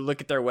then you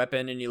look at their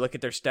weapon and you look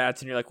at their stats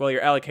and you're like, "Well,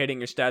 you're allocating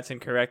your stats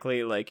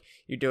incorrectly. Like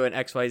you're doing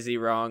XYZ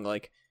wrong.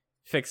 Like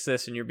fix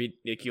this and you'll be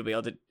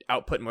able to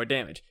output more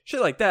damage."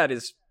 Shit like that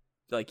is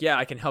like, yeah,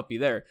 I can help you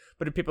there.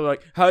 But if people are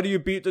like, "How do you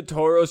beat the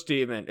Tauros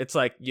demon?" It's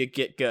like you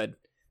get good.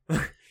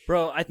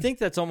 Bro, I think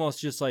that's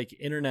almost just like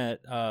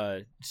internet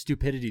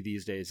stupidity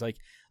these days. Like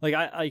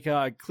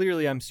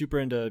clearly I'm super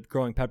into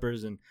growing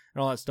peppers and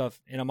all that stuff,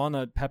 and I'm on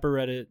the pepper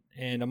Reddit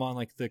and I'm on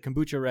like the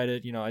kombucha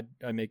Reddit. You know,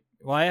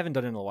 I haven't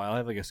done it in a while. I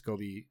have like a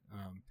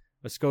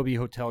SCOBY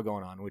hotel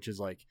going on, which is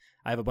like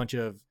I have a bunch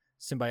of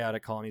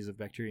symbiotic colonies of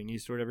bacteria and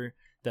yeast or whatever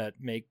that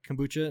make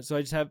kombucha. So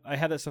I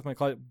have that stuff in my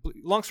closet.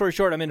 Long story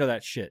short, I'm into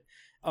that shit.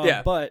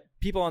 But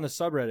people on the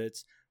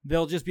subreddits,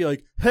 they'll just be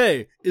like,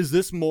 "Hey, is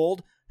this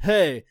mold?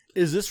 Hey,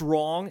 is this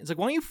wrong?" It's like,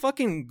 why don't you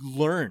fucking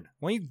learn?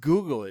 Why don't you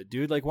Google it,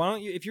 dude? Like, why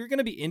don't you, if you're going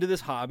to be into this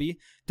hobby,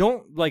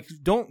 don't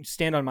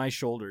stand on my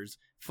shoulders.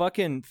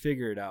 Fucking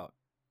figure it out.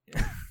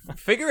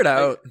 Figure it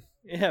out.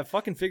 Yeah,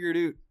 fucking figure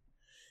it out.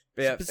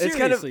 Yeah, but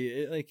seriously,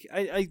 it's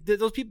kind of like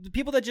those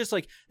people that just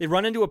like they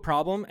run into a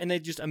problem and they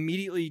just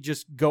immediately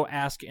just go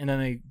ask and then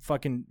they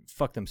fucking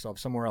fuck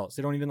themselves somewhere else.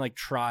 They don't even like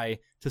try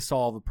to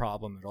solve a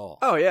problem at all.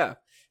 Oh yeah.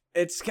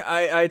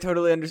 I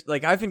totally understand.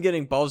 Like I've been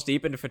getting balls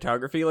deep into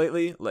photography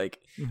lately. Like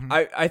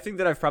I think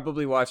that I've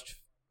probably watched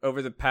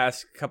over the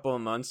past couple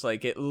of months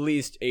like at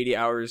least 80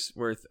 hours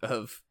worth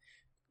of,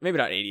 maybe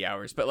not 80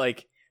 hours, but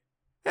like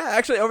yeah,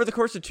 actually over the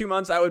course of 2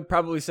 months I would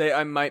probably say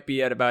I might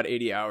be at about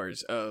 80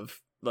 hours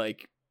of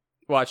like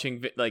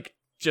watching like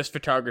just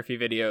photography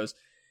videos.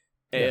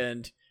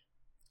 And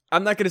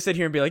I'm not going to sit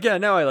here and be like, "Yeah,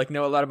 now I like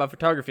know a lot about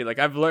photography." Like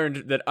I've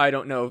learned that I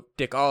don't know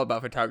dick all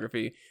about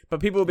photography, but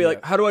people will be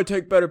like, "How do I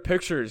take better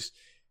pictures?"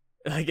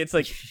 Like it's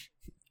like,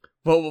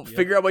 well,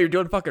 figure out what you're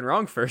doing fucking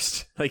wrong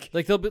first. Like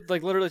they'll be,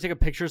 like literally take a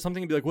picture of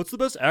something and be like, "What's the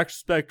best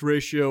aspect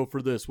ratio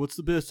for this? What's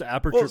the best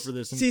aperture for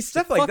this?" And see,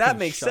 stuff like that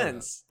makes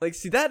sense. Like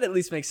see, that at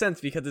least makes sense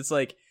because it's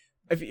like,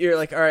 if you're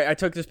like, "All right, I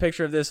took this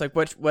picture of this, like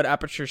what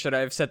aperture should I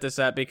have set this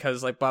at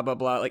because like blah blah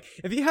blah." Like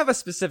if you have a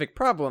specific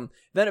problem,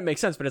 then it makes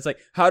sense. But it's like,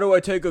 how do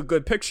I take a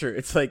good picture?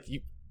 It's like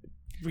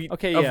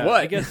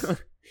what?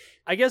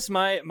 I guess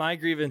my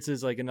grievance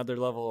is like another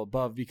level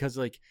above because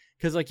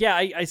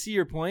I see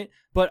your point,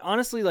 but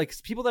honestly, like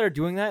people that are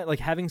doing that, like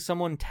having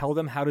someone tell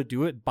them how to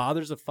do it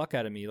bothers the fuck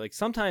out of me. Like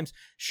sometimes,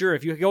 sure,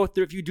 if you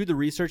do the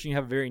research and you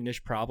have a very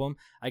niche problem,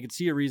 I could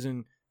see a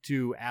reason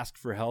to ask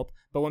for help.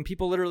 But when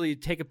people literally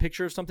take a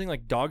picture of something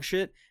like dog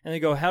shit and they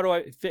go,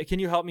 can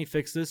you help me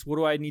fix this? What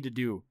do I need to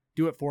do?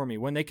 Do it for me.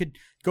 When they could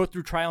go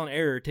through trial and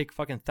error, take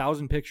fucking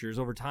 1,000 pictures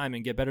over time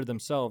and get better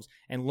themselves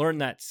and learn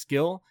that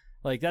skill.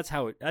 Like that's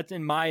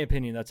in my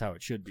opinion, that's how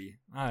it should be.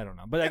 I don't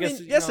know. But I guess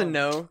mean, yes and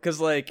no. Cause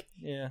like,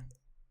 yeah,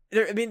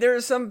 there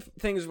are some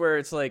things where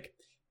it's like,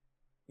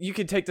 you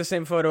could take the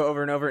same photo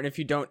over and over. And if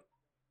you don't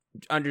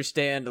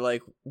understand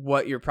like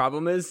what your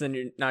problem is, then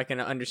you're not going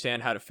to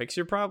understand how to fix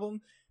your problem.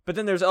 But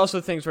then there's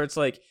also things where it's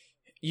like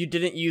you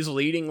didn't use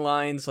leading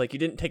lines, like you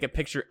didn't take a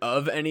picture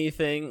of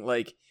anything,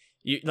 like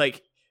you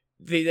like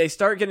they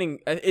start getting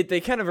it.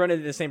 They kind of run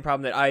into the same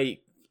problem that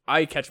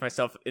I catch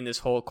myself in this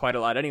hole quite a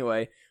lot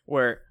anyway,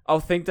 where I'll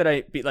think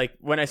that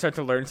when I start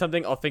to learn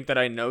something, I'll think that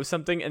I know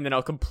something, and then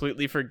I'll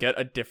completely forget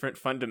a different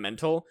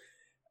fundamental.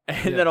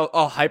 And then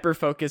I'll hyper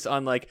focus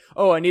on like,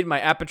 oh, I need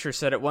my aperture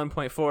set at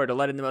 1.4 to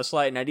let in the most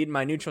light, and I need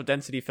my neutral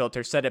density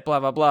filter set at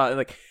blah blah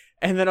blah.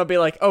 And then I'll be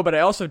like, oh, but I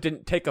also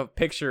didn't take a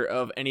picture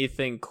of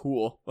anything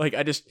cool. Like,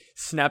 I just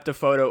snapped a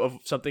photo of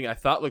something I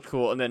thought looked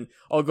cool, and then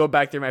I'll go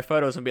back through my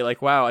photos and be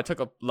like, wow, I took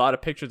a lot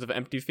of pictures of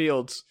empty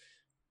fields.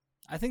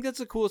 I think that's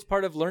the coolest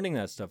part of learning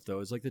that stuff,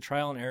 though, is like the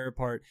trial and error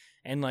part,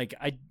 and like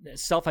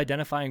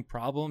self-identifying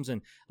problems.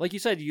 And like you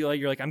said,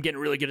 you're like, I'm getting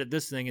really good at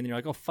this thing, and then you're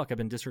like, oh fuck, I've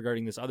been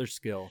disregarding this other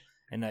skill,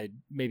 and I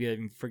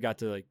even forgot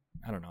to like,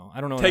 I don't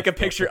know, take a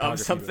picture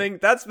of something.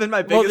 That's been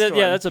my biggest one.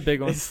 Yeah, that's a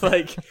big one. It's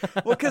like,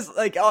 well, because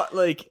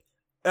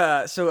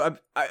so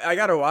I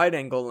got a wide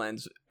angle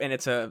lens, and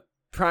it's a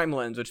prime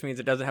lens, which means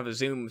it doesn't have a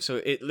zoom, so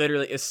it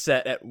literally is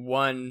set at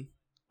one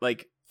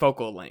like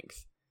focal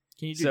length.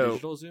 Can you do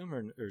digital zoom,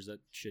 or is that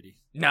shitty?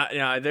 No,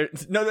 I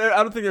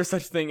don't think there's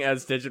such thing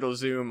as digital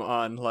zoom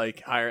on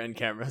like higher end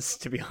cameras,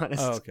 to be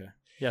honest. Oh, okay.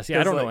 Yeah, see,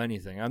 I don't know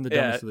anything. I'm the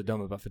dumbest of the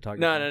dumb about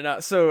photography. No.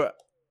 So,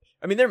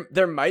 I mean,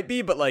 there might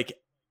be, but like,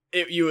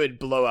 you would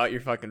blow out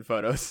your fucking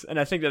photos, and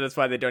I think that's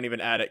why they don't even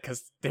add it,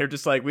 because they're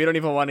just like, we don't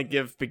even want to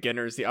give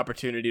beginners the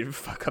opportunity to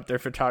fuck up their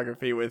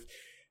photography with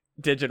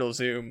digital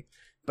zoom.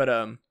 But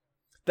and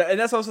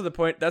that's also the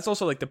point. That's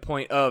also like the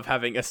point of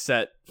having a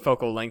set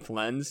focal length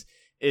lens.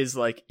 Is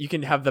like you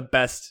can have the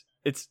best.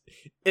 If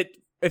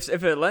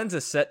a lens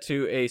is set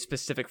to a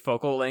specific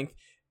focal length,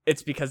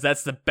 it's because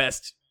that's the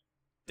best.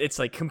 It's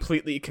like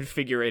completely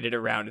configured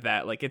around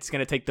that. Like it's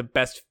gonna take the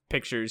best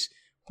pictures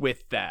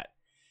with that.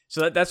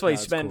 So that's why you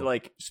spend cool.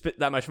 like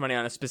that much money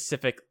on a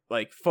specific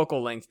like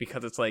focal length,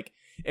 because it's like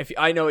if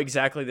I know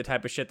exactly the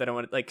type of shit that I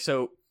want. Like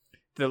so,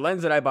 the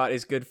lens that I bought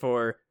is good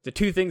for the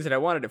two things that I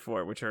wanted it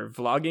for, which are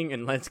vlogging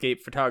and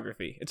landscape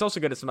photography. It's also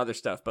good at some other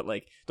stuff, but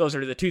like those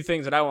are the two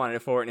things that I wanted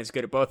it for, and it's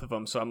good at both of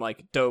them. So I'm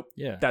like, dope.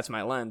 Yeah, that's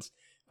my lens.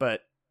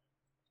 But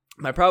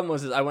my problem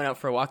was I went out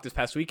for a walk this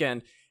past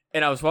weekend,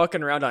 and I was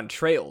walking around on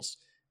trails,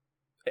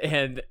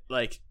 and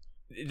like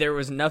there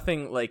was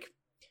nothing like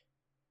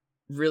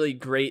really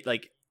great,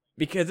 like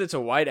because it's a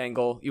wide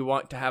angle, you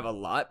want to have a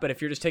lot. But if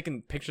you're just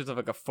taking pictures of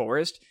like a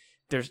forest,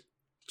 there's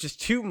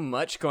just too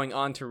much going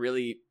on to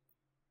really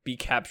be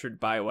captured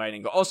by a wide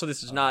angle. Also,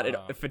 this is not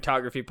a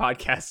photography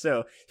podcast,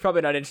 so it's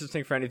probably not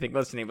interesting for anything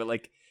listening, but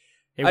like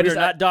hey, we're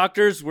not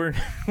doctors, we're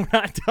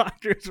not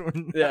doctors,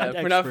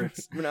 we're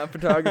not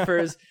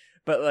photographers.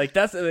 But like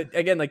that's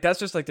again, like that's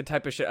just like the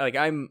type of shit, like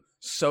I'm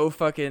so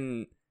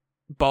fucking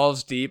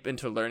balls deep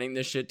into learning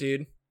this shit,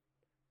 dude.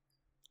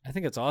 I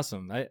think it's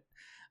awesome.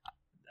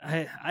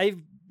 I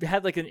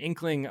had like an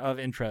inkling of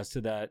interest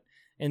to that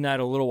a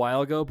little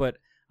while ago, but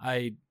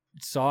I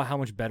saw how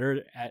much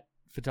better at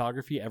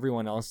photography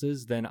everyone else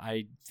is than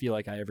I feel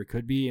like I ever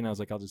could be, and I was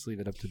like, I'll just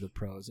leave it up to the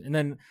pros. And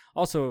then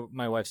also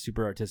my wife's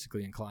super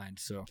artistically inclined,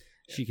 so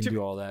she can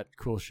do all that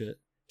cool shit.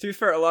 To be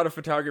fair, a lot of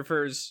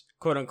photographers,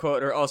 quote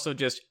unquote, are also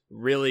just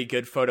really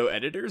good photo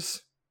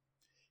editors.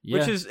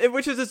 Yeah.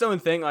 Which is its own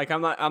thing. Like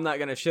I'm not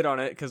gonna shit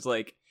on it, because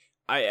like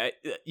I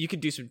you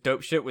could do some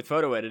dope shit with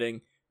photo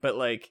editing, but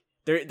like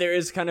there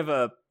is kind of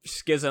a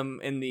schism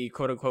in the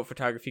quote unquote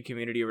photography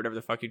community, or whatever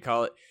the fuck you'd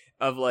call it,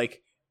 of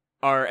like,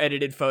 are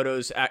edited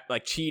photos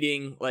like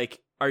cheating? Like,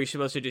 are you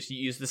supposed to just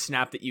use the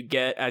snap that you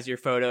get as your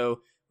photo,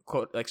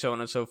 quote, like so on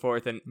and so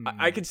forth? And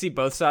I could see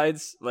both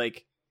sides.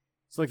 Like,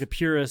 it's like the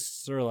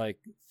purists are like,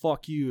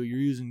 "Fuck you, you're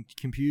using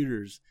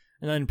computers,"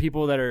 and then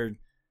people that are,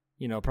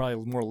 probably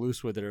more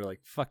loose with it are like,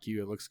 "Fuck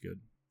you, it looks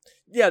good."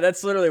 Yeah,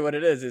 that's literally what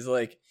it is. Is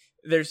like,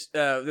 there's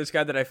this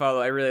guy that I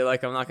follow, I really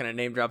like. I'm not gonna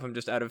name drop him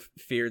just out of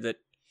fear that,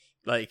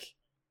 like,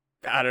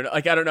 I don't know.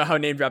 Like, I don't know how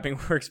name dropping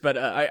works, but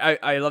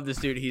I love this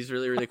dude. He's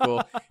really, really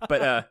cool.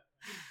 But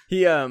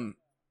he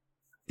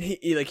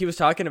was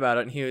talking about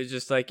it, and he was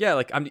just like, yeah,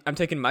 like I'm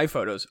taking my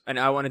photos, and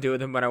I want to do with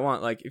them what I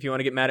want. Like, if you want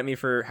to get mad at me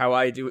for how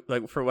I do,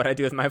 like for what I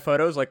do with my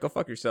photos, like go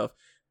fuck yourself.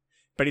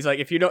 But he's like,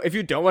 if you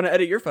don't want to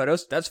edit your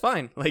photos, that's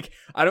fine. Like,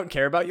 I don't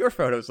care about your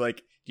photos.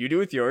 Like, you do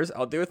with yours,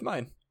 I'll do with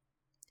mine.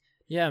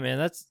 Yeah, man,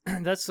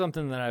 that's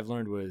something that I've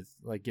learned with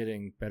like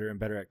getting better and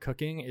better at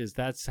cooking. Is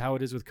that's how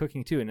it is with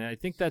cooking too, and I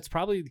think that's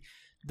probably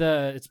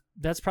the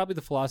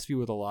philosophy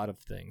with a lot of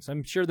things.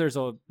 I'm sure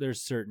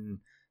there's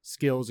certain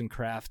skills and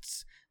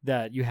crafts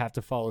that you have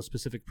to follow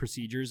specific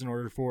procedures in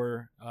order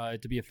for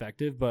it to be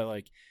effective, but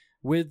like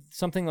with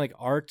something like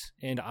art,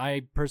 and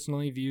I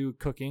personally view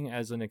cooking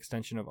as an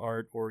extension of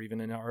art, or even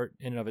an art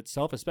in and of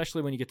itself,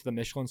 especially when you get to the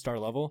Michelin star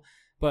level.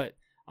 But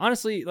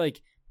honestly,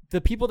 like,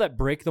 the people that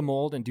break the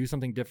mold and do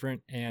something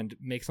different and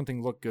make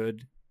something look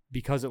good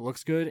because it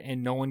looks good,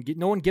 and no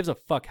one gives a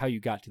fuck how you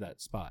got to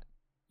that spot,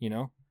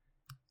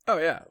 Oh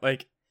yeah,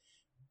 like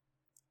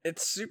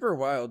it's super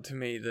wild to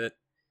me that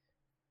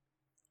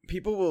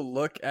people will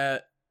look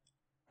at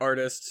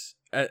artists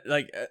at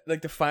like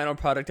the final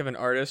product of an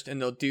artist, and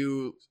they'll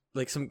do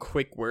like some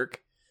quick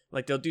work,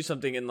 like they'll do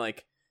something in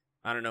like,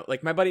 I don't know,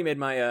 like my buddy made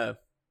my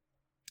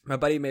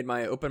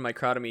open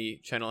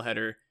microtomy channel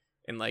header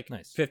in like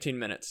 15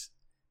 minutes.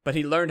 But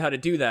he learned how to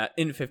do that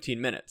in 15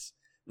 minutes.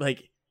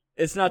 Like,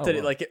 it's not that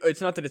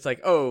it's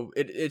like, oh,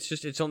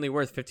 it's only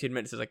worth 15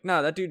 minutes. It's like,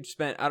 nah, that dude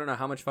spent, I don't know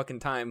how much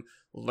fucking time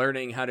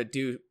learning how to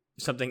do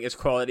something as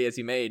quality as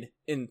he made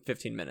in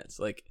 15 minutes.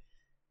 Like,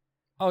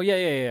 Oh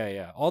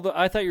yeah.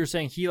 I thought you were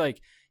saying he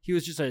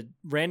was just a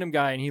random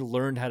guy and he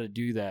learned how to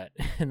do that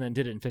and then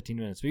did it in 15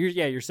 minutes. But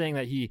you're saying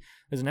that he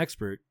is an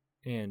expert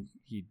and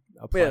he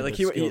applied. Yeah, like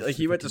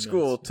he went to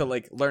school minutes. to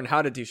like learn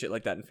how to do shit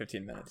like that in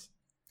 15 minutes.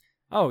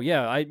 Oh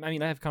yeah, I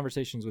mean I have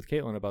conversations with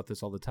Caitlin about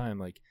this all the time,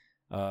 like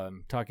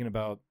talking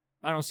about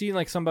I don't see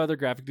like some other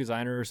graphic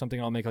designer or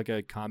something. I'll make like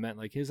a comment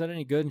like, "Is that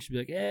any good?" And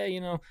she'll be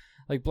like,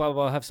 like blah blah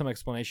blah. I'll have some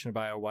explanation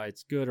about why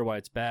it's good or why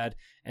it's bad,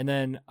 and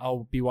then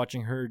I'll be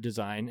watching her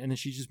design, and then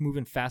she's just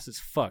moving fast as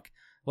fuck.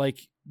 Like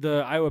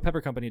the Iowa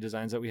Pepper Company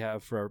designs that we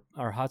have for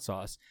our hot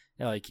sauce,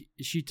 like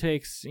she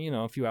takes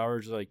a few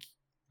hours, like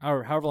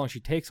however long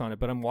she takes on it.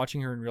 But I'm watching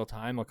her in real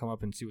time. I'll come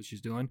up and see what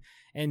she's doing,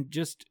 and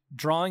just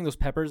drawing those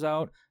peppers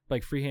out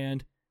like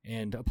freehand.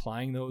 And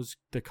applying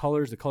the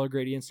colors, the color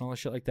gradients, and all that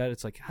shit like that.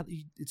 It's like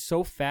it's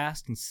so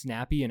fast and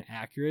snappy and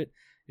accurate.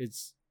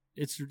 It's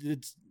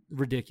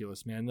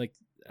ridiculous, man. Like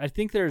I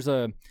think there's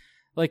kind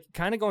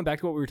of going back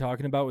to what we were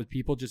talking about with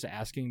people just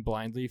asking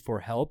blindly for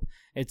help.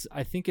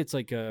 I think it's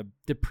like a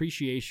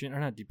depreciation, or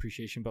not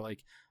depreciation, but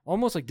like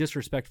almost like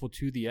disrespectful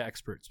to the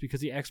experts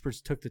because the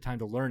experts took the time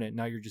to learn it.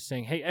 Now you're just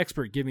saying, "Hey,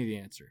 expert, give me the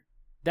answer."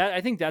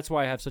 I think that's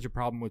why I have such a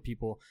problem with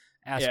people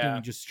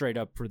asking just straight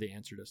up for the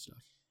answer to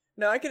stuff.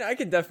 No, I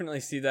can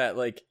definitely see that.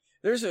 Like,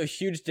 there's a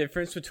huge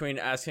difference between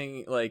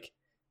asking like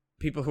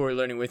people who are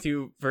learning with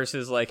you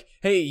versus like,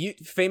 hey, you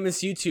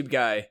famous YouTube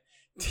guy,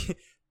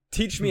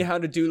 teach me how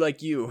to do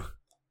like you.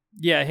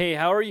 Yeah. Hey,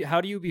 how are you?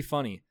 How do you be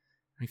funny?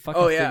 I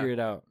fucking figure it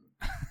out.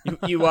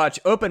 you watch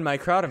Open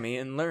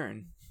Microtomy and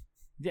learn.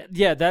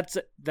 Yeah.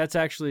 That's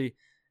actually.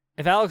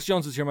 If Alex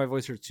Jones was here, my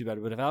voice hurts too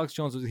bad. But if Alex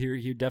Jones was here,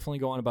 he'd definitely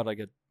go on about like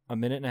a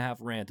minute and a half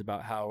rant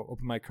about how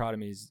Open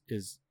Microtomy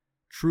is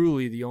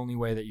truly the only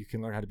way that you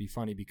can learn how to be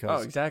funny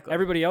because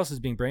everybody else is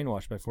being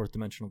brainwashed by fourth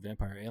dimensional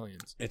vampire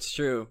aliens. It's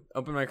true.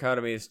 Open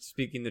Microtomy is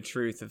speaking the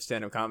truth of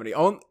stand-up comedy.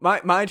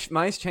 My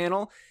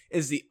channel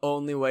is the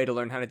only way to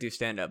learn how to do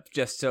stand-up,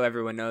 just so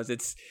everyone knows.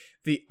 It's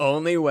the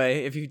only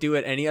way. If you do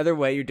it any other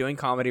way, you're doing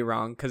comedy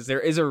wrong, because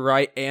there is a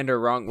right and a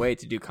wrong way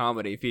to do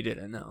comedy, if you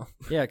didn't know.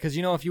 Yeah, because,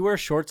 if you wear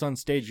shorts on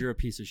stage, you're a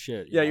piece of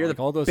shit. You're like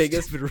the all those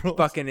biggest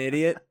fucking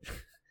idiot.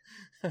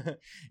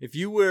 If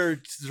you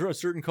wear a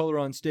certain color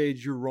on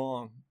stage, you're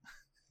wrong.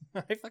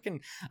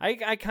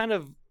 I kind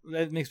of,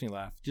 that makes me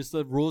laugh. Just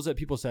the rules that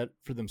people set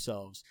for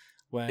themselves.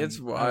 It's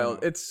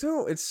wild. It's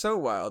so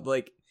wild.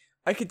 Like,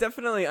 I could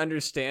definitely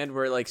understand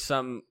where like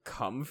some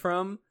come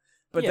from,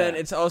 but then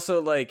it's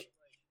also like,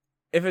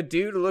 if a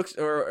dude looks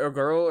or a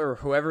girl or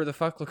whoever the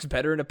fuck looks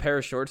better in a pair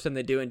of shorts than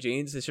they do in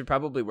jeans, they should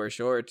probably wear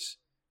shorts.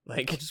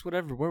 Like, just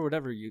whatever, wear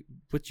whatever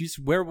but you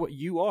wear what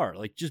you are.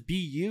 Like, just be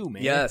you,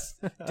 man. Yes,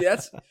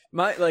 that's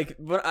my like.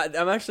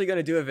 I'm actually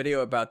gonna do a video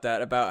about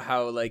that, about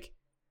how like,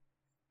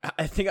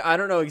 I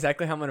don't know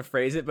exactly how I'm gonna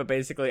phrase it, but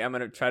basically I'm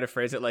gonna try to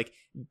phrase it like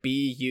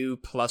be you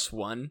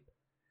 +1,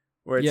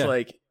 where it's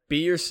like be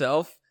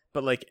yourself,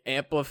 but like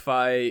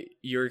amplify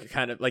your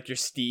kind of like your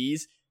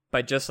steez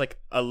by just like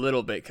a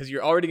little bit, because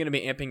you're already gonna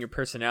be amping your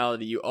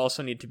personality. You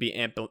also need to be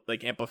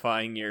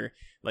amplifying your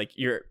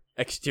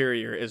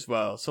exterior as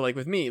well. So like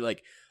with me,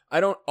 like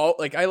I'll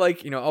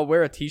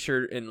wear a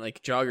t-shirt and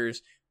like joggers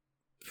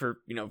for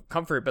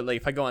comfort, but like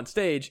if I go on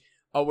stage,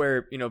 I'll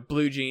wear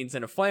blue jeans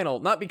and a flannel,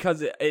 not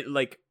because it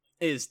like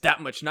is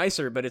that much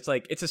nicer, but it's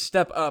like it's a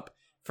step up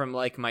from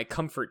like my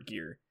comfort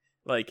gear.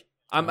 Like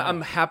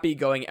I'm happy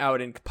going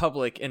out in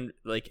public, and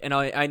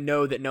I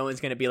know that no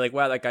one's gonna be like,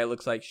 wow, that guy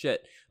looks like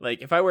shit.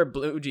 Like if I wear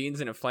blue jeans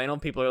and a flannel,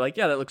 people are like,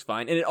 yeah, that looks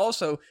fine. And it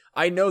also,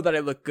 I know that I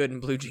look good in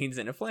blue jeans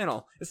and a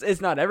flannel.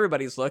 It's not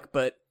everybody's look,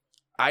 but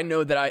I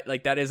know that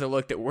that is a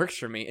look that works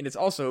for me. And it's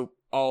also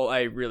all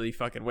I really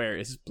fucking wear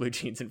is blue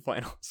jeans and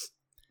flannels.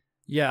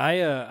 Yeah,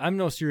 I'm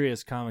no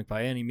serious comic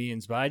by any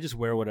means, but I just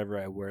wear whatever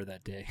I wear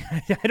that day.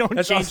 I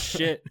don't change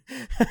shit.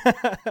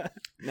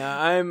 Nah,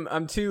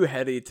 I'm too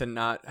heady to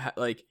not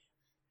like.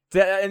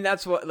 And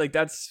that's what, like,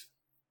 that's,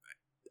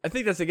 I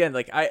think that's, again,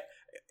 like,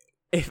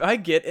 if I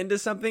get into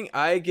something,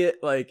 I get,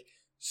 like,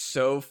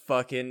 so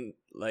fucking,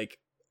 like,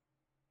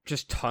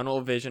 just tunnel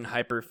vision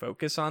hyper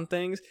focus on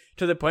things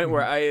to the point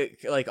where I,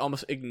 like,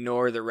 almost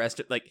ignore the rest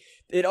of, like,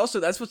 it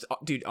also,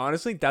 dude,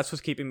 honestly, that's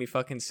what's keeping me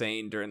fucking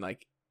sane during,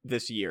 like,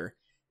 this year,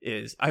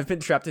 is I've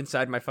been trapped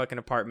inside my fucking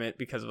apartment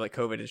because of, like,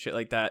 COVID and shit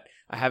like that.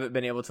 I haven't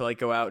been able to, like,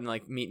 go out and,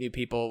 like, meet new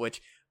people,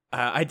 which...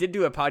 I did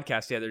do a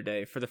podcast the other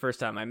day for the first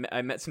time.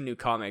 I met some new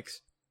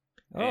comics.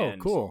 Oh,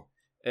 cool.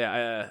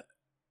 Yeah,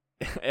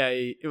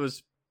 I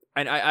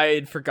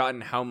had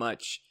forgotten how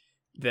much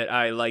that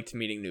I liked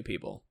meeting new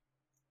people.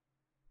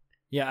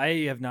 Yeah,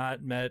 I have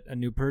not met a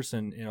new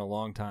person in a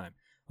long time.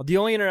 The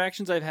only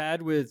interactions I've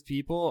had with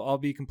people, I'll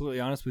be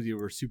completely honest with you,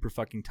 were super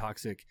fucking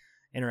toxic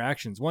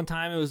interactions. One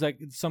time it was like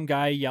some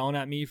guy yelling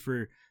at me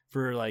for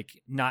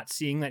like not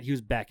seeing that he was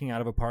backing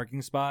out of a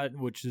parking spot,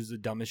 which is the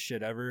dumbest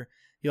shit ever.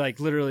 He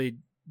like literally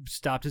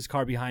stopped his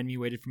car behind me,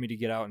 waited for me to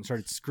get out, and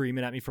started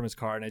screaming at me from his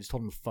car, and I just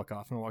told him to fuck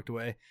off and walked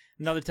away.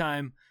 Another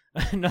time,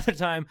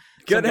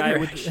 good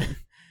interaction.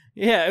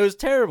 Yeah, it was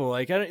terrible.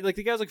 Like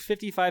the guy was like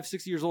 55,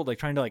 60 years old, like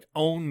trying to like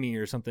own me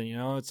or something. You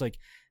know, it's like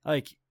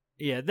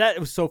yeah, that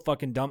was so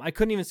fucking dumb. I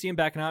couldn't even see him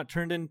backing out.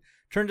 Turned in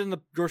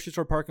the grocery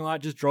store parking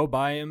lot. Just drove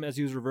by him as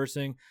he was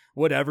reversing.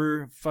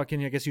 Whatever.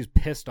 Fucking. I guess he was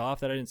pissed off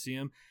that I didn't see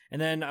him.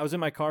 And then I was in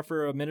my car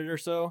for a minute or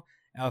so,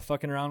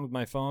 fucking around with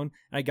my phone.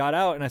 And I got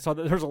out and I saw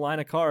that there was a line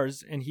of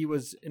cars, and he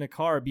was in a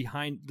car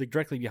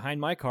directly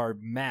behind my car,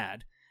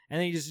 mad. And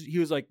then he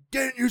was like,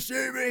 "Didn't you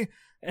see me?"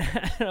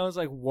 And I was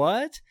like,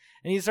 "What?"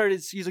 And he's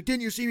like,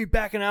 "Didn't you see me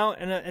backing out?"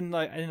 And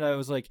I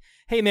was like,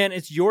 "Hey man,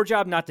 it's your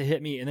job not to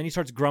hit me." And then he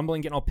starts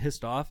grumbling, getting all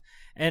pissed off.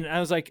 And I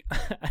was like,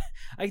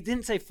 I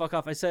didn't say fuck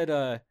off. I said,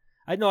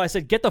 I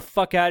said, "Get the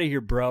fuck out of here,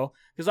 bro."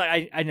 Because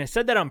I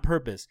said that on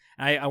purpose.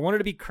 I wanted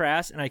to be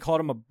crass, and I called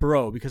him a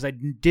bro because I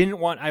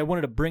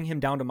wanted to bring him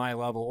down to my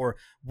level or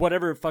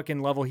whatever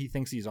fucking level he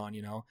thinks he's on,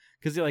 you know?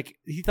 Because like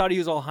he thought he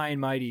was all high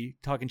and mighty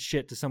talking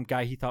shit to some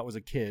guy he thought was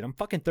a kid. I'm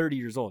fucking 30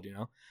 years old, you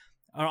know?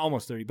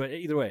 Almost 30, but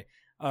either way.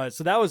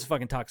 So that was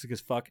fucking toxic as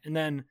fuck. And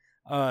then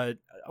I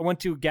went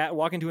to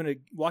walking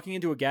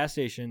into a gas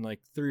station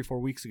like 3 or 4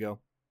 weeks ago,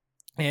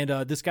 and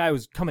this guy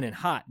was coming in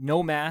hot,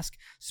 no mask,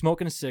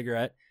 smoking a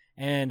cigarette.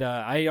 And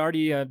I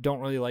already don't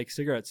really like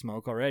cigarette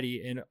smoke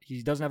already, and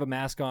he doesn't have a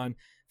mask on,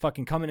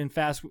 fucking coming in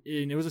fast.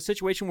 And it was a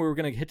situation where we were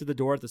going to hit to the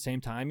door at the same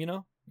time, you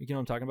know? You know what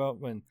I'm talking about?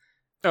 When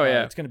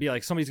it's going to be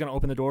like somebody's going to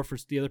open the door for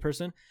the other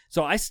person.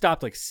 So I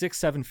stopped like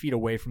 6-7 feet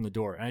away from the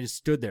door, and I just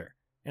stood there.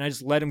 And I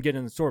just let him get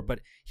in the store. But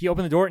he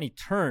opened the door, and he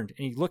turned,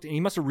 and he looked, and he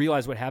must have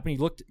realized what happened. He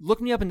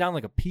looked me up and down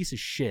like a piece of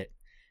shit.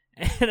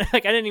 And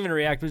like I didn't even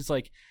react. It was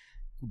like,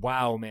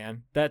 wow,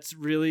 man, that's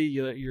really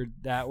you're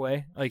that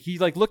way. Like he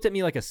like looked at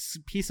me like a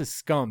piece of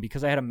scum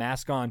because I had a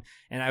mask on,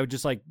 and I would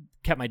just like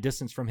kept my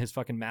distance from his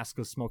fucking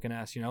maskless smoking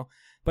ass, you know.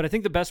 But I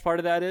think the best part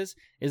of that is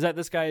that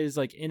this guy is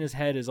like in his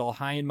head is all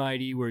high and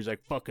mighty, where he's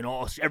like fucking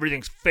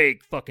everything's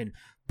fake, fucking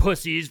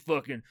pussies,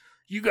 fucking.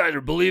 You guys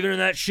are believing in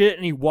that shit.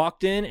 And he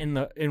walked in,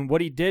 and what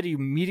he did, he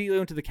immediately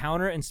went to the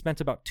counter and spent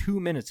about 2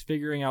 minutes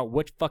figuring out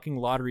which fucking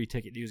lottery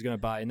ticket he was going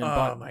to buy, and then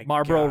bought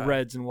Marlboro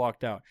Reds and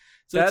walked out.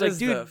 So that it's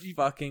is like, the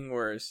fucking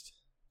worst.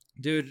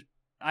 Dude,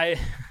 I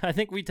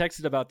think we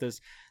texted about this.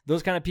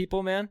 Those kind of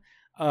people, man.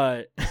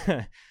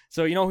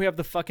 So you know we have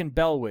the fucking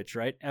Bell Witch,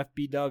 right?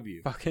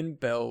 FBW. Fucking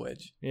Bell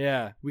Witch.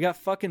 Yeah, we got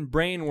fucking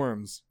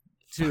brainworms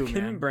too,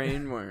 fucking man.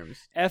 brainworms.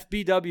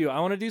 FBW. I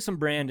want to do some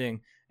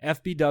branding.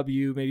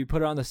 FBW, maybe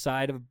put it on the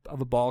side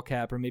of a ball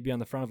cap or maybe on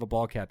the front of a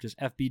ball cap, just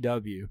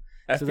FBW.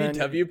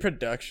 FBW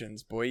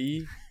Productions, boy.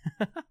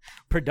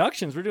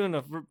 Productions? We're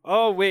doing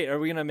oh, wait, are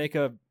we going to make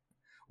a...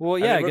 Well,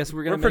 yeah, I guess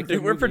we're going to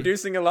make We're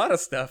producing a lot of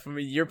stuff. I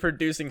mean, you're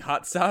producing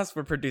hot sauce.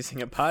 We're producing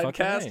a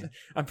podcast.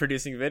 I'm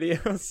producing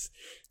videos.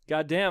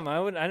 God damn,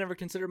 I never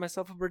considered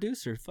myself a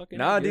producer. Fucking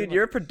nah, dude,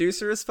 you're a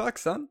producer as fuck,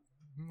 son.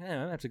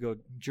 Yeah, I have to go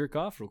jerk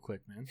off real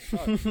quick, man.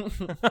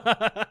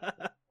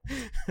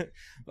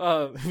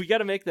 We got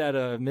to make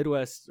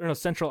that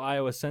Central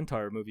Iowa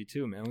Centaur movie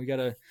too, man. We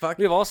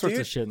have all sorts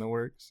of shit in the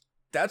works.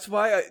 That's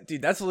why,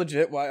 that's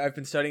legit why I've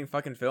been studying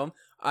fucking film.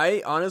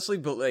 I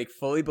honestly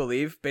fully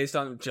believe, based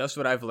on just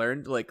what I've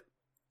learned, like,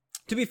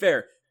 to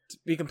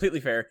be completely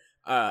fair,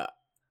 I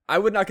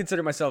would not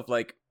consider myself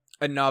like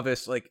a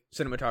novice like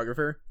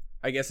cinematographer,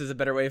 I guess is a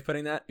better way of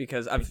putting that,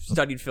 because I've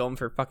studied film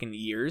for fucking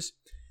years.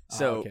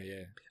 So okay,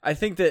 yeah. I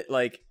think that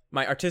like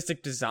my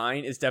artistic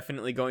design is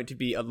definitely going to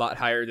be a lot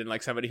higher than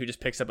like somebody who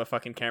just picks up a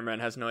fucking camera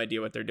and has no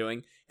idea what they're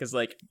doing. Because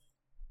like,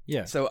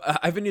 yeah. So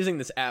I've been using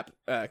this app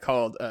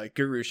called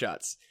Guru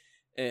Shots,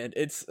 and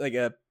it's like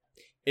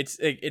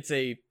it's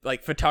a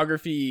like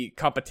photography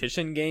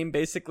competition game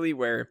basically,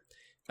 where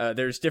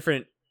there's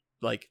different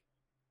like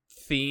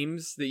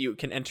themes that you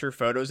can enter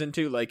photos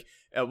into. Like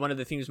one of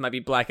the themes might be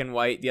black and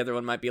white, the other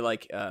one might be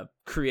like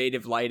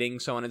creative lighting,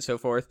 so on and so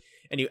forth.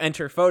 And you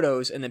enter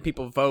photos, and then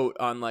people vote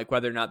on like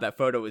whether or not that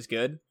photo is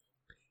good.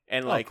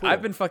 And like, cool.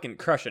 I've been fucking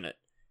crushing it.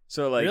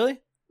 So like, really?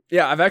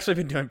 Yeah, I've actually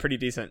been doing pretty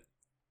decent.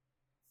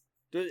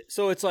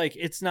 So it's like,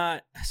 it's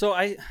not. So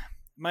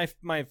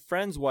my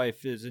friend's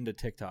wife is into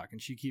TikTok,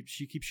 and she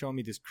keeps showing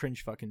me this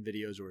cringe fucking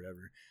videos or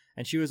whatever.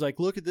 And she was like,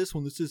 "Look at this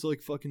one. This is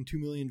like fucking 2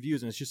 million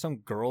views." And it's just some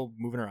girl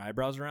moving her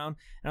eyebrows around.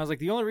 And I was like,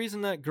 the only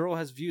reason that girl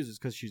has views is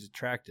because she's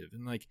attractive.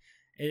 And like,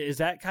 is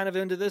that kind of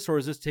into this, or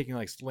is this taking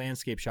like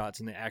landscape shots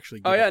and they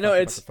actually? Oh yeah, no,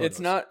 it's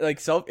not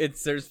like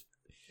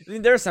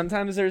there are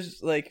sometimes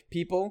there's like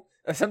people.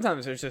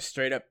 Sometimes there's just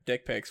straight up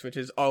dick pics, which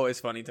is always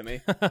funny to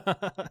me.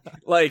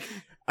 Like,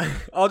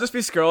 I'll just be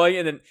scrolling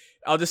and then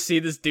I'll just see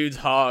this dude's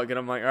hog, and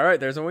I'm like, all right,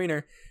 there's a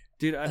wiener.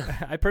 Dude,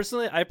 I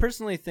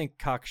personally think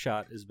cock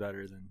shot is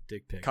better than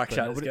dick pic. Cock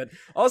shot is good.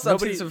 Also, I've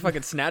seen some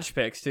fucking snatch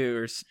pics too,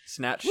 or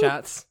snatch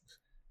shots.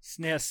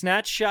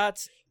 Snatch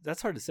shots.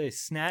 That's hard to say.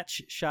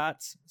 Snatch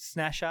shots.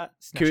 Snatch shot.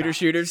 Cooter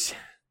shooters.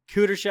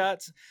 Cooter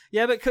shots.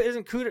 Yeah, but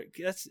isn't cooter?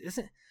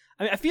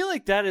 I mean, I feel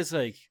like that is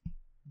like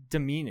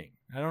demeaning.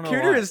 I don't know.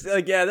 Cooter is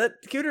like, yeah, that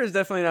cooter is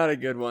definitely not a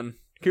good one.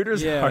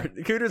 Cooter's hard.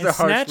 Cooter's a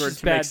harsh word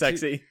to make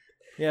sexy. Too.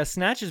 Yeah,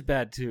 snatch is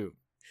bad too.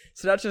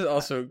 Snatch is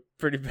also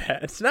pretty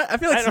bad. I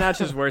feel like snatch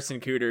is worse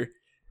than cooter.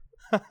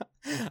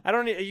 I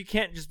don't. You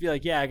can't just be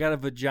like, yeah, I got a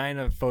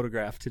vagina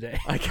photograph today.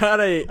 I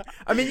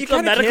mean, you It's a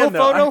kind of medical can, though.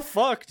 photo.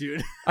 Fuck,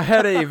 dude. I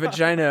had a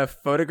vagina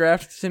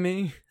photographed to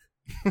me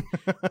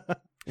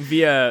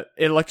via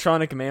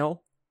electronic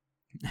mail.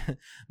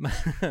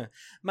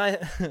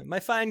 my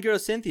fine girl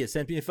Cynthia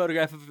sent me a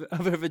photograph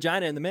of her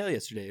vagina in the mail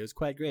yesterday. It was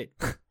quite great.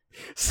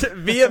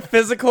 Via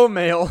physical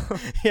mail.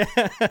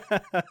 Yeah.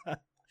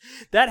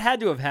 That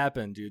had to have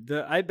happened, dude.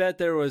 I bet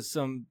there was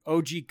some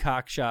OG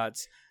cock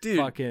shots. Dude,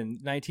 fucking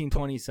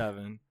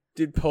 1927.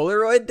 Dude,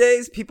 Polaroid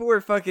days, people were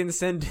fucking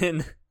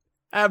sending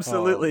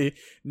absolutely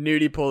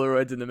nudie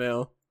Polaroids in the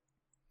mail.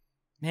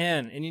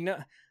 Man, and you know,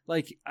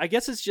 like, I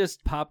guess it's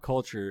just pop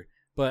culture,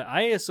 but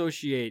I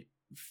associate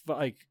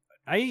I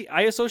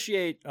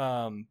associate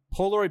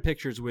Polaroid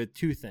pictures with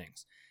two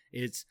things.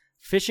 It's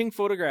fishing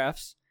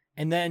photographs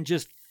and then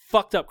just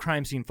fucked up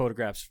crime scene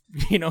photographs,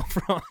 you know,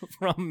 from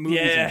movies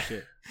and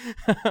shit.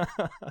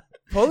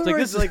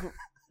 Polaroids, like,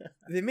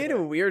 they made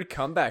a weird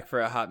comeback for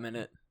a hot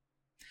minute.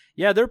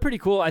 Yeah, they're pretty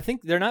cool. I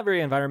think they're not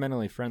very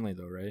environmentally friendly,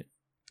 though, right?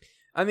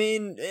 I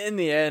mean, in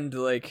the end,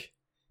 like,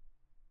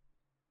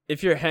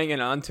 if you're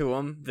hanging on to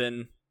them,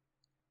 then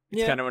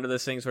it's kind of one of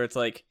those things where it's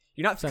like,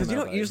 you're not, because you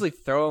don't usually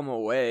throw them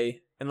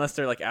away unless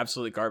they're like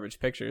absolutely garbage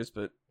pictures,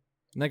 but.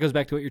 And that goes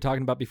back to what you're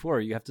talking about before.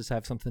 You have to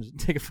have something to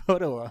take a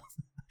photo of.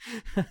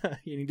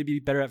 You need to be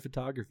better at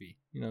photography.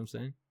 You know what I'm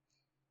saying?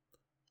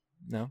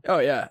 No? Oh,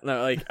 yeah.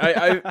 No, like,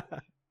 I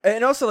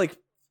and also, like,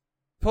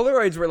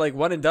 Polaroids were, like,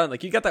 one and done.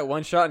 Like, you got that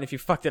one shot, and if you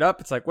fucked it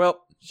up, it's like,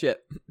 well, shit.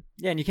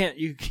 Yeah, and you can't,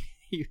 you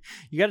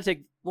got to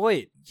take,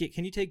 wait,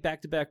 can you take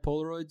back-to-back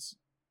Polaroids?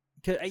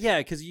 Yeah,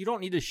 because you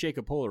don't need to shake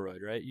a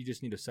Polaroid, right? You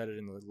just need to set it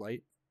in the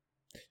light.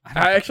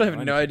 I actually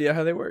have no idea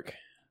how they work.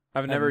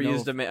 I've never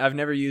used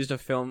a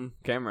film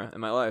camera in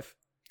my life.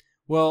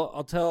 Well,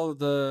 I'll tell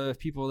the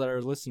people that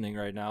are listening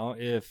right now,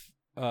 if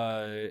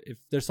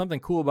there's something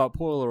cool about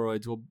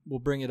Polaroids, we'll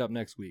bring it up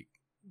next week.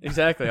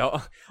 Exactly.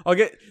 I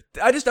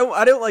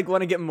don't like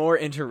want to get more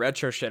into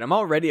retro shit. I'm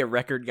already a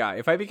record guy.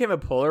 If I became a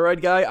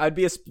Polaroid guy, I'd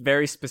be a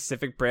very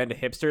specific brand of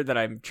hipster that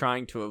I'm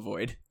trying to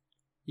avoid.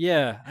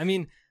 Yeah, I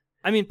mean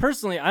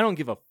personally, I don't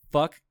give a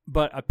fuck,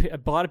 but a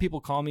lot of people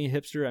call me a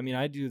hipster. I mean,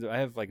 I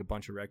have like a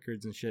bunch of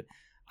records and shit.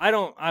 I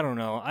don't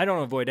know. I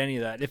don't avoid any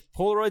of that. If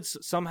Polaroids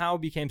somehow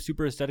became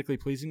super aesthetically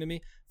pleasing to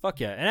me, fuck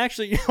yeah. And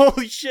actually,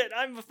 holy shit,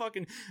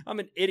 I'm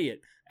an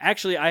idiot.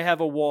 Actually, I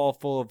have a wall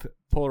full of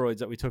Polaroids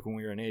that we took when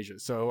we were in Asia.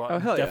 So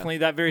definitely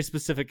that very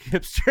specific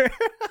hipster.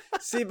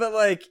 See, but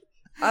like,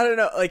 I don't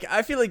know. Like,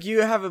 I feel like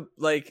you have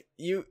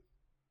you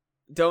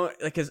don't,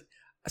 like,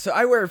 so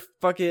I wear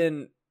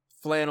fucking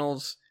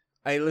flannels.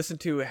 I listen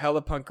to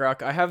hella punk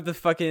rock. I have the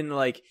fucking,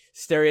 like,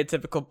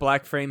 stereotypical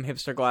black frame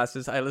hipster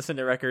glasses. I listen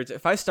to records.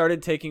 If I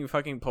started taking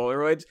fucking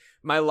Polaroids,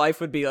 my life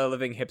would be a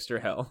living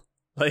hipster hell.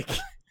 Like,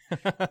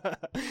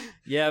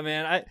 yeah,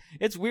 man.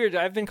 It's weird.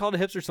 I've been called a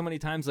hipster so many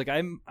times. Like,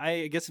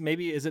 I guess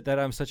maybe is it that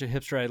I'm such a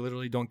hipster I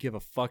literally don't give a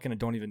fuck and I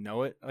don't even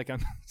know it. Like,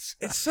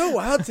 it's so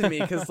wild to me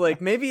because,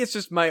 like, maybe it's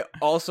just my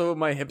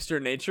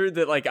hipster nature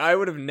that, like, I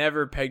would have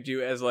never pegged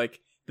you as, like,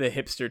 the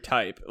hipster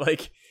type.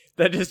 Like,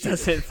 that just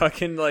doesn't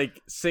fucking,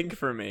 like, sync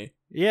for me.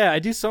 Yeah, I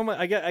do so much.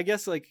 I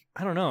guess, like,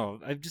 I don't know.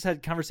 I've just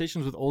had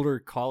conversations with older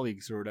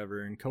colleagues or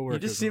whatever and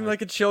coworkers. You just seem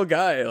like a chill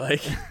guy,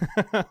 like,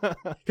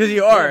 because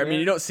you are. Yeah, I mean,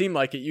 you don't seem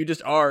like it. You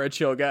just are a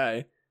chill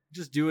guy.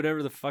 Just do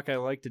whatever the fuck I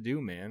like to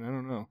do, man. I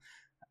don't know.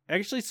 I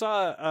actually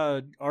saw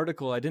an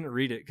article. I didn't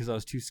read it because I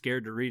was too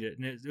scared to read it.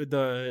 And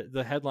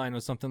the headline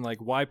was something like,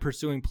 "Why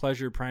pursuing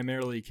pleasure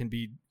primarily can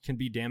be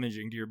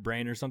damaging to your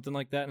brain," or something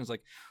like that. And it's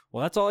like,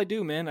 well, that's all I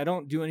do, man. I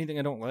don't do anything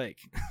I don't like.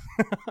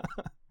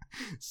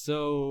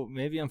 So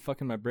maybe I'm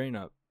fucking my brain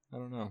up. I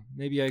don't know.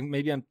 Maybe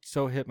I'm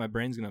so hip my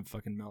brain's gonna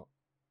fucking melt.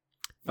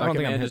 I don't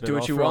think I'm hip. Just do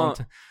what you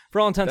want. For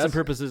all intents and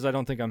purposes, I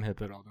don't think I'm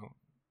hip at all.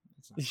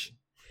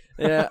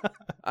 Yeah,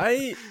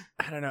 I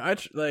don't know.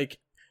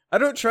 I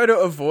don't try to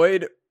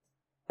avoid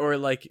or,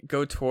 like,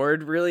 go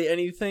toward really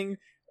anything,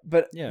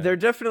 but they're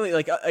definitely,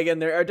 like, again,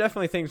 there are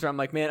definitely things where I'm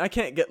like, man, I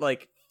can't get,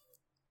 like,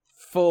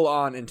 full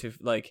on into,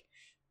 like,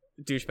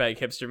 douchebag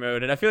hipster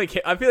mode, and I feel like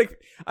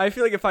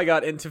if I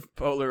got into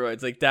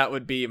Polaroids, like, that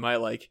would be my,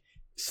 like,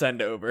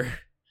 send over.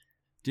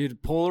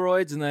 Dude,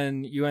 Polaroids, and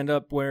then you end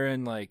up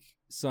wearing, like,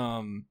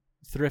 some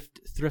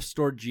thrift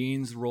store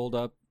jeans rolled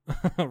up.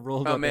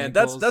 Oh man,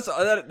 that's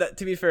that,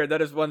 to be fair,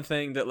 that is one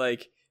thing that,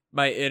 like,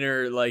 my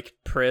inner, like,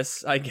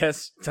 priss, I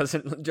guess,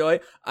 doesn't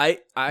enjoy. I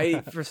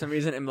for some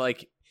reason am,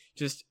 like,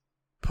 just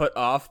put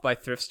off by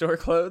thrift store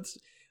clothes.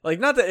 Like,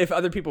 not that if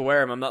other people wear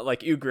them, I'm not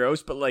like, ew,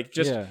 gross, but, like,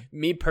 just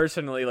me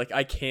personally, like,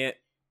 I can't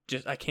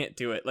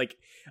do it. Like,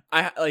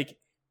 I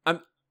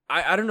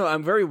don't know.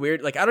 I'm very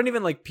weird. Like, I don't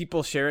even like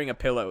people sharing a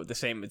pillow the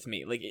same as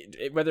me. Like,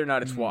 whether or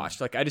not it's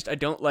washed. Like, I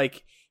don't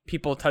like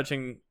people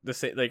touching the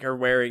same, like, or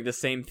wearing the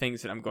same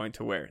things that I'm going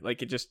to wear.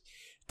 Like,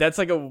 that's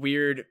like a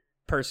weird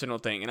personal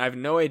thing, and I have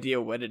no idea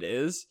what it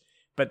is,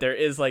 but there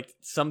is, like,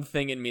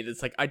 something in me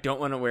that's like, I don't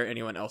want to wear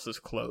anyone else's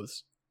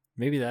clothes.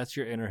 Maybe that's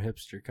your inner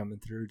hipster coming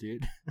through,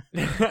 dude.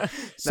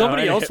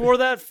 Somebody else wore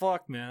that?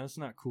 Fuck, man, that's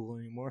not cool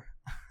anymore.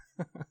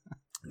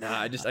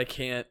 Nah, I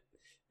can't.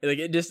 Like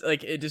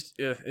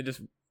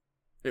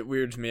it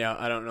weirds me out.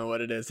 I don't know what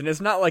it is, and it's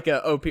not like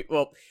I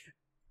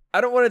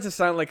don't want it to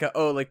sound like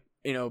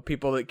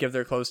people that give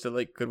their clothes to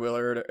like Goodwill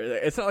or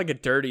it's not like a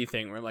dirty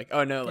thing where I'm like,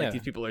 oh no, like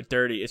these people are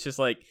dirty. It's just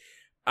like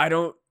I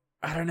don't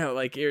know.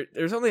 Like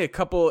there's only a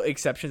couple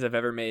exceptions I've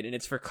ever made, and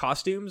it's for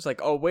costumes.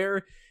 Like I'll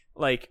wear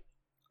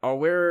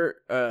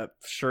a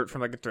shirt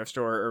from like a thrift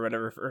store or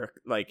whatever for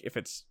like if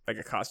it's like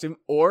a costume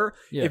or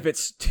if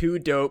it's too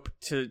dope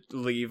to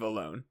leave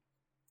alone.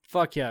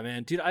 Fuck yeah,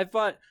 man, dude! I've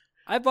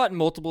bought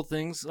multiple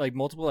things, like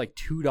multiple like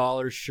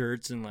 $2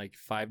 shirts and like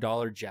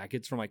 $5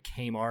 jackets from like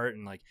Kmart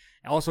and like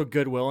also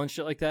Goodwill and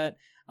shit like that.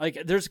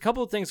 Like there's a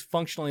couple of things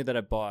functionally that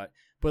I bought,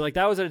 but like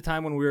that was at a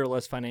time when we were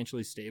less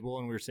financially stable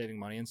and we were saving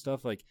money and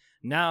stuff. Like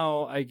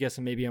now, I guess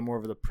maybe I'm more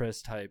of the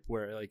press type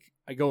where like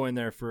I go in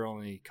there for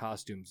only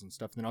costumes and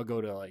stuff, and then I'll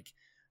go to like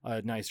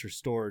a nicer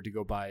store to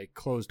go buy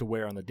clothes to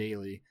wear on the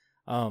daily.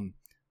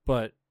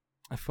 But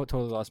I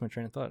totally lost my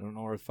train of thought. I don't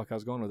know where the fuck I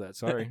was going with that.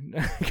 Sorry.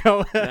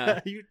 Go.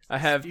 I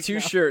have two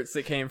shirts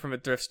that came from a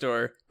thrift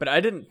store, but I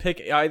didn't pick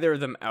either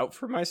of them out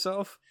for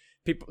myself.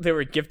 They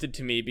were gifted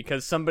to me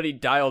because somebody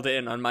dialed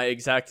in on my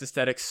exact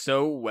aesthetic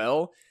so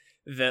well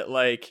that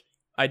like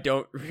I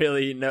don't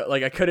really know.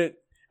 Like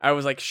I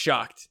was like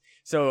shocked.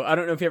 So I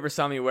don't know if you ever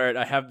saw me wear it.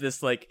 I have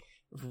this like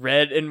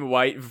red and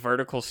white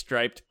vertical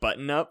striped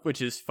button up,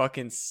 which is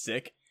fucking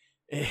sick.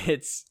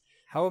 It's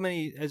How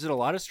many? Is it a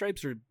lot of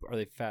stripes or are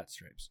they fat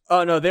stripes?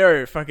 Oh no,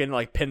 they're fucking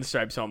like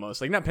pinstripes almost.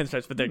 Like not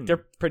pinstripes, but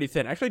they're pretty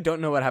thin. I actually don't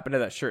know what happened to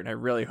that shirt, and I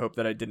really hope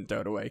that I didn't throw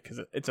it away because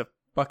it's a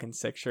fucking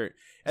sick shirt.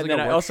 And like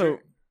then I also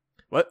shirt?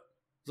 What?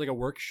 It's like a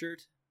work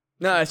shirt.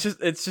 No, it's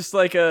just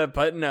like a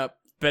button up,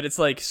 but it's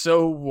like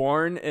so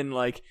worn and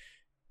like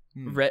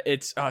red.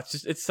 It's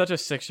such a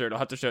sick shirt. I'll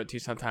have to show it to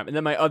you sometime. And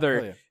then my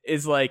other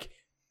is like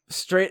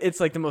straight. It's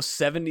like the most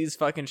 70s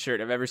fucking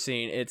shirt I've ever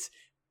seen. It's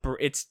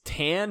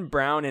tan,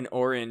 brown, and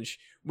orange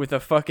with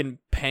a fucking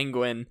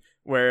penguin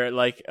where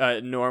like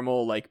a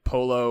normal like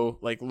polo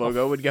like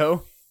logo would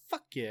go.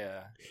 Fuck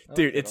yeah.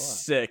 Dude, it's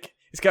sick.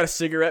 It's got a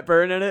cigarette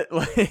burn in it.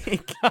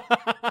 Like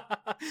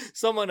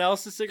someone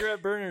else's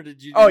cigarette burn, or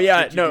did you? Oh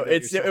yeah, no,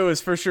 it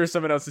was for sure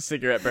someone else's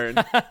cigarette burn.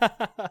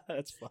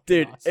 That's fucking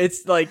dude. Awesome.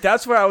 It's like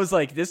that's where I was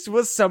like, this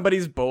was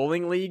somebody's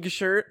bowling league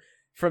shirt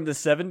from the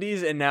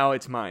 70s, and now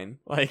it's mine.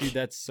 Like, dude,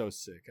 that's so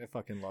sick. I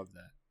fucking love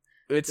that.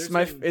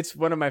 It's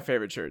one of my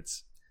favorite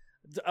shirts.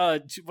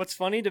 What's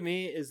funny to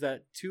me is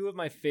that two of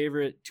my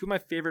favorite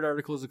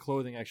articles of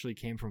clothing actually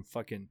came from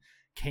fucking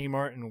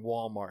Kmart and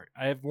Walmart.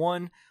 I have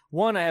one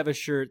I have a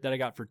shirt that I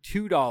got for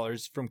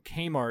 $2 from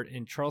Kmart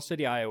in Charles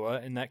City, Iowa,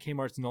 and that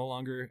Kmart's no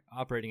longer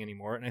operating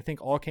anymore, and I think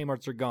all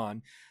Kmarts are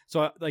gone.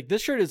 So like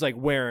this shirt is like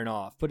wearing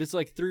off, but it's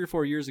like 3 or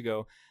 4 years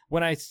ago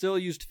when I still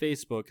used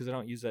Facebook because I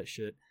don't use that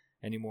shit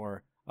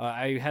anymore.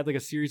 I had like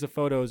a series of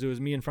photos. It was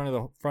me in front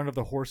of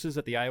the horses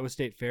at the Iowa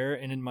State Fair,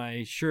 and in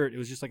my shirt it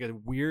was just like a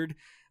weird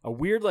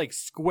like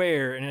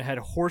square, and it had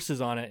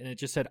horses on it, and it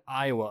just said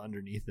Iowa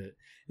underneath it.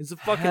 It's a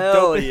fucking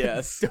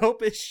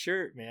dopest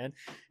shirt, man.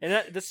 And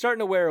that's starting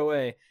to wear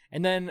away.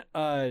 And then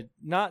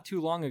not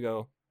too long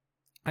ago,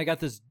 I got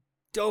this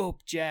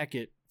dope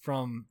jacket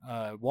from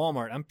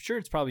Walmart. I'm sure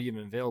it's probably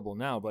even available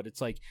now, but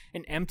it's like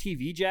an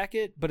MTV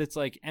jacket, but it's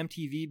like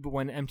MTV, but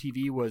when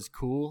MTV was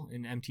cool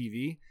in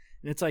MTV.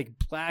 And it's like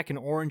black and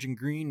orange and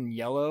green and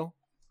yellow.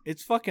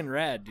 It's fucking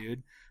rad,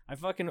 dude.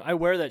 I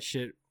wear that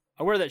shit.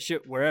 I wear that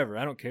shit wherever.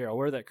 I don't care. I'll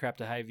wear that crap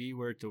to Hy-Vee.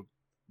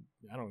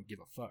 I don't give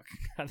a fuck.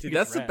 Dude,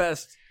 that's the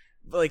best.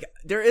 Like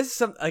there is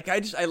some like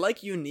I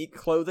like unique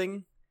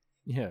clothing.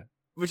 Yeah.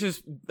 Which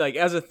is like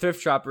as a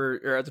thrift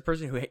shopper or as a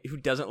person who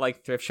doesn't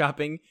like thrift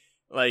shopping,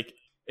 like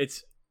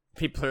it's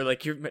people are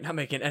like, you're not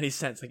making any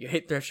sense. Like you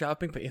hate thrift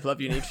shopping, but you love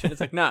unique shit.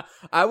 It's like, nah,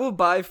 I will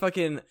buy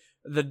fucking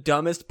the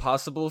dumbest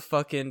possible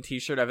fucking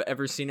t-shirt I've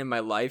ever seen in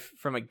my life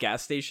from a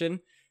gas station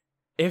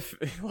if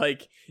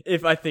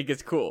I think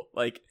it's cool.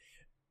 Like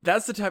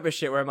that's the type of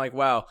shit where I'm like,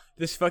 wow,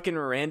 this fucking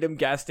random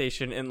gas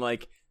station in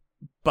like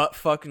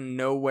buttfuck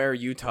nowhere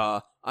Utah,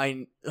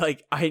 I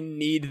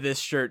need this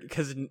shirt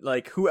because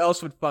like who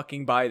else would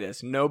fucking buy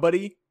this?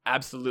 Nobody.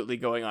 Absolutely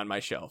going on my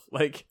shelf.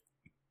 Like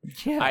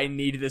I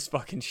need this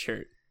fucking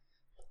shirt.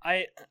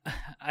 I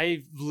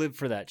live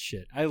for that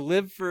shit. I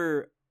live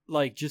for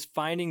like just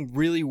finding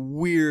really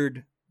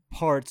weird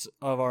parts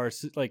of our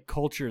like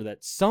culture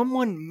that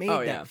someone made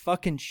that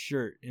fucking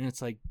shirt, and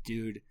it's like,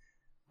 dude,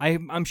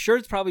 I'm sure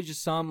it's probably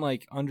just some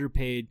like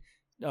underpaid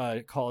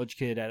college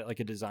kid at like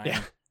a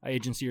design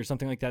agency or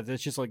something like that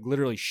that's just like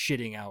literally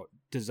shitting out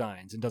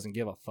designs and doesn't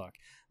give a fuck.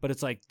 But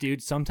it's like,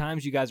 dude,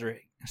 sometimes you guys are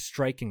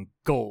striking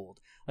gold.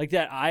 Like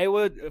that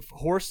Iowa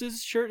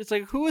horses shirt. It's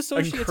like, who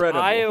associates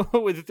Iowa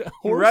with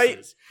horses?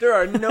 Right? There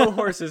are no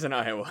horses in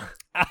Iowa.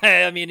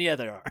 I mean, yeah,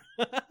 there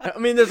are. I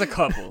mean, there's a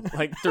couple,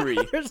 like 3.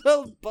 There's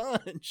a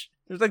bunch.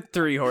 There's like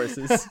 3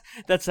 horses.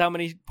 That's how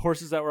many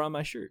horses that were on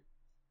my shirt.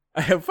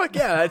 Fuck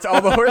yeah, that's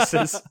all the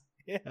horses.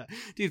 Yeah,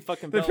 dude,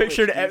 fucking.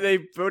 They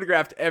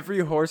photographed every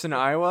horse in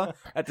Iowa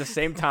at the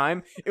same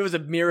time. It was a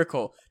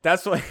miracle.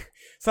 That's why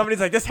somebody's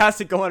like, this has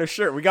to go on a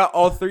shirt. We got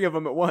all 3 of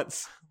them at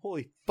once.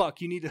 Holy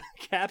fuck! You need to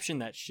caption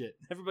that shit.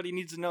 Everybody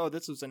needs to know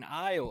this was in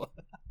Iowa.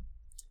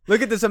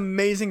 Look at this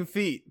amazing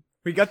feat.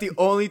 We got the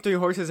only 3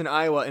 horses in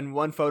Iowa in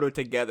one photo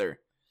together.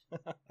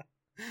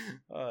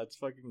 Oh, it's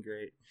fucking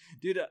great,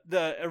 dude.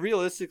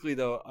 Realistically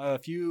though,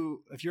 if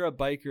you're a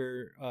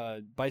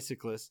biker,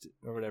 bicyclist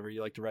or whatever,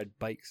 you like to ride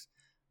bikes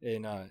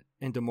in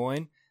Des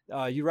Moines,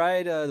 you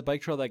ride the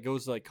bike trail that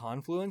goes to, like,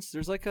 Confluence.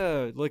 There's like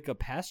a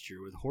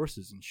pasture with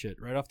horses and shit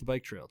right off the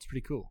bike trail. It's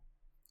pretty cool.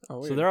 Oh,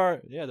 weird. So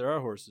there are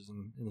horses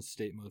in the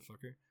state,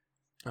 motherfucker.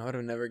 I would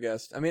have never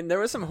guessed. I mean, there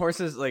were some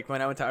horses, like,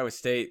 when I went to Iowa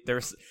State, there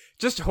was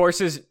just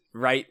horses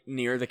right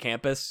near the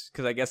campus,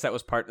 because I guess that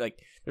was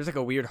there's like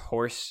a weird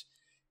horse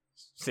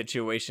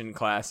situation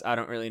class. I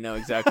don't really know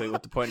exactly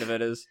what the point of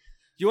it is.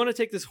 Do you want to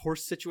take this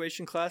horse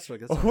situation class?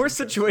 Like, a horse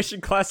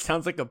situation class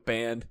sounds like a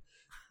band.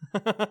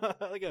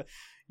 That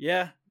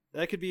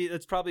could be.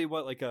 That's probably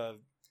what, like a.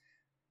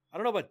 I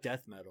don't know about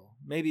death metal.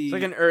 Maybe it's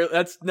like an early.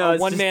 That's no.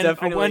 It's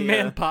a one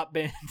man pop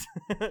band.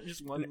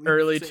 Just one an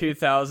early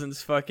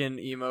 2000s fucking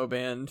emo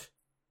band.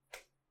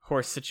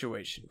 Horse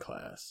situation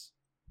class.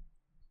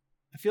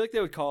 I feel like they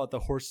would call it the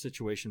Horse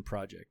Situation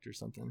Project or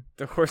something.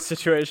 The Horse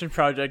Situation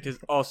Project is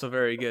also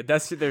very good.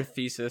 That's their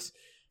thesis.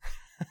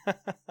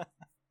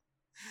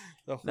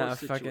 The Horse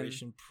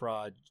Situation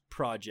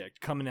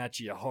Project coming at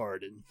you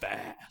hard and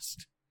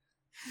fast.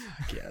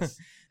 Yes.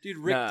 Dude,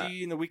 Rick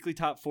D in the weekly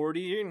top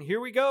 40, and here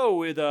we go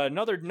with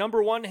another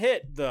 #1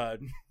 hit, the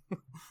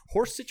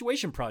Horse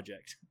Situation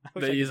Project.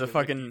 They use a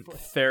fucking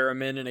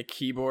theremin and a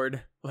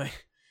keyboard.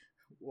 Like,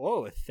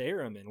 whoa, a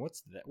theremin.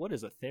 What's that? What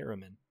is a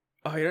theremin?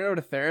 Oh, you don't know what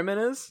a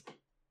theremin is?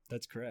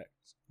 That's correct.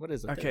 What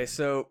is a theremin? Okay,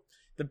 so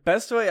the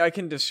best way I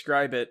can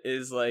describe it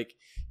is, like,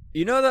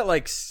 you know that,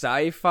 like,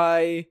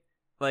 sci-fi,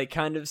 like,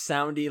 kind of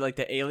soundy, like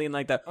the alien,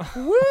 like that.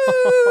 Woo!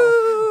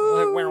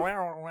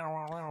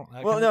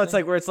 Well, no, it's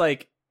like where it's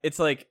like it's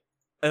like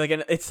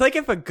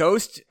if a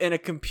ghost in a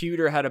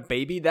computer had a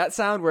baby. That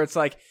sound where it's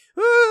like,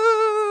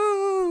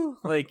 woo!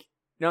 Like, you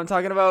know what I'm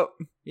talking about?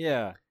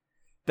 Yeah.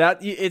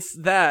 It's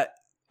that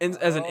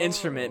as an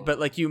instrument, but,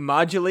 like, you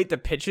modulate the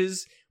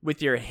pitches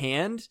with your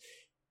hand.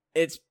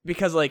 It's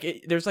because, like,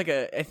 there's like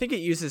I think it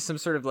uses some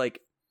sort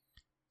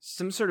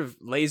of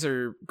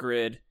laser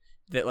grid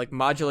that, like,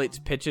 modulates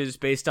pitches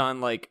based on,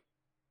 like,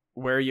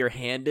 where your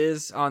hand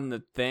is on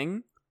the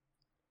thing.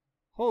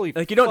 Holy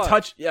like, you don't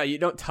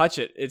touch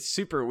it. It's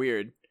super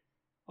weird.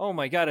 Oh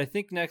my god, I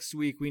think next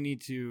week we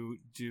need to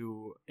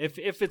do, if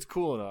it's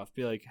cool enough,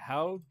 be like,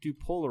 how do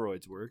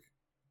Polaroids work?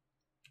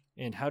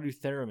 And how do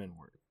theremin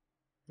work?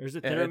 Or is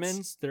it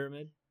theramins?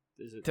 Theramid?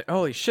 Is it?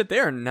 Holy shit, they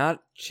are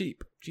not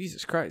cheap.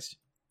 Jesus Christ.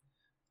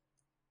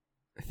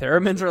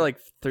 Theramins are like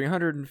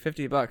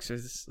 $350.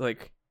 It's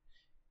like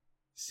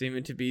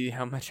seeming to be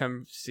how much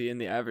I'm seeing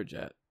the average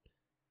at.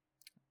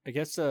 I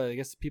guess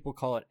people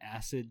call it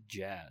acid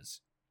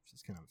jazz.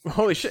 It's kind of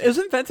holy shit! It was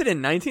invented in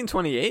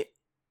 1928.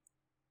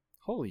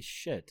 Holy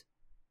shit!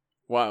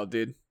 Wow,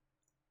 dude.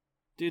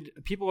 Dude,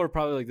 people are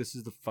probably like, "This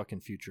is the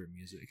fucking future of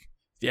music."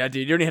 Yeah,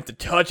 dude, you don't even have to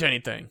touch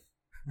anything.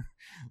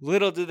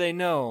 Little do they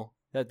know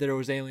that there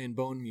was alien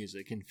bone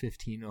music in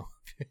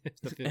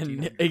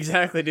 1500.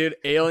 Exactly, dude.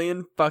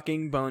 Alien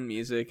fucking bone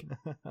music.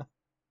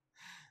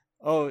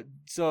 Oh,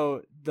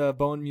 so the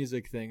bone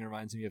music thing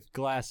reminds me of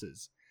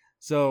glasses.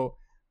 So,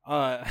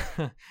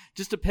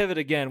 just to pivot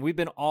again, we've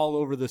been all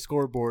over the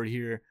scoreboard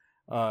here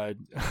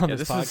on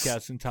this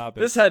podcast and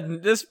topics.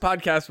 This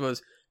podcast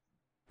was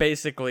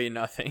basically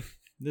nothing.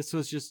 This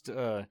was just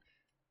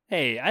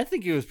hey, I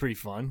think it was pretty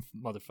fun,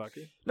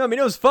 motherfucker. No, I mean,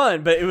 it was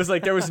fun, but it was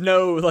like there was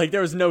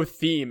no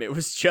theme. It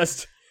was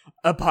just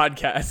a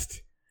podcast.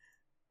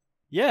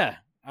 Yeah,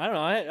 I don't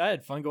know. I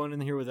had fun going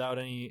in here without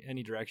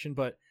any direction,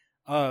 but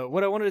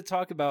what I wanted to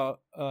talk about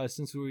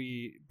since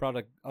we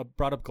brought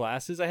up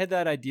glasses, I had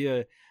that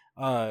idea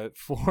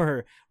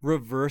for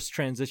reverse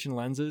transition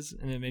lenses,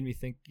 and it made me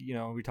think, we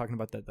were talking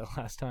about that the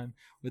last time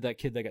with that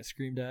kid that got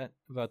screamed at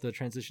about the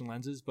transition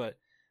lenses, but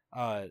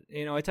I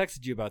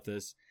texted you about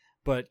this.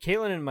 But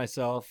Caitlin and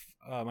myself,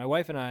 my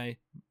wife and I,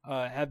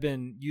 have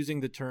been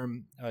using the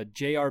term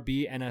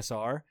JRB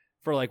NSR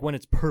for, like, when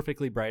it's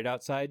perfectly bright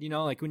outside.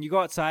 Like when you go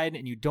outside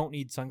and you don't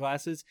need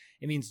sunglasses,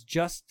 it means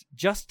just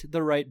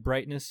the right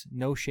brightness,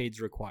 no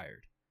shades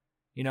required.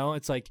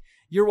 It's like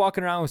you're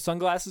walking around with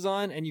sunglasses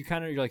on and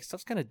you're like,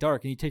 stuff's kind of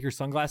dark, and you take your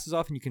sunglasses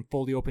off and you can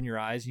fully open your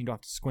eyes and you don't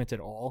have to squint at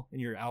all, and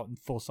you're out in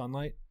full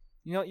sunlight.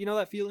 You know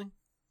that feeling?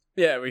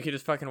 Yeah, we could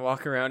just fucking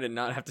walk around and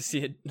not have to see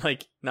it,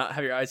 like, not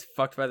have your eyes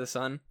fucked by the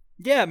sun.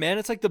 Yeah, man,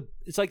 it's like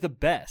the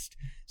best.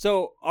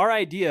 So our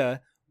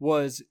idea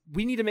was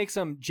we need to make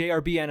some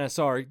JRB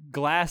NSR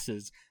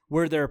glasses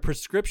where they're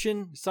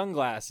prescription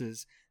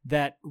sunglasses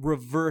that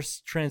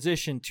reverse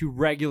transition to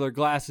regular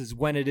glasses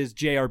when it is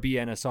JRB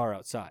NSR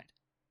outside.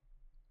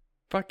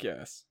 Fuck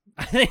yes.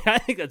 I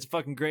think that's a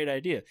fucking great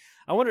idea.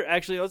 I wonder,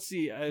 actually, let's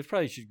see. I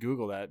probably should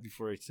Google that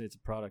before I say it's a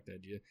product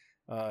idea.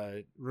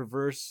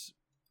 Reverse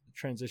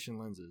transition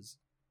lenses.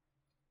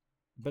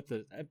 But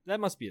that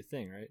must be a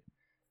thing, right?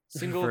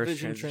 Single Reverse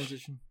vision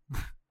transition.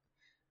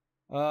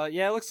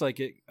 Yeah, it looks like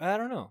it. I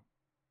don't know.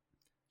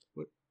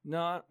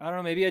 No, I don't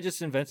know. Maybe I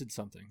just invented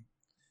something.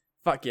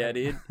 Fuck yeah,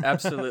 dude.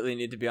 Absolutely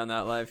need to be on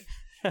that live.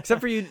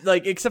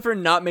 Except for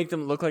not make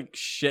them look like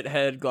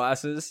shithead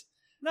glasses.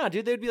 No,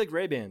 dude, they'd be like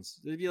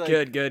Ray-Bans. They'd be like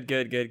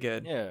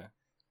good. Yeah.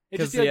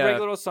 It'd just be like regular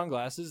little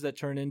sunglasses that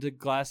turn into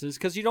glasses.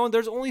 Because,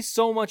 there's only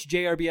so much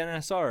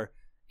JRB-NSR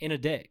in a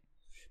day.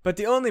 But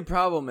the only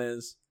problem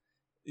is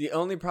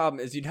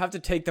you'd have to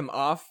take them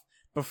off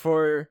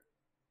before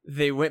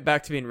they went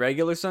back to being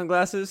regular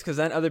sunglasses, because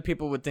then other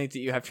people would think that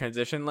you have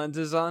transition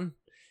lenses on.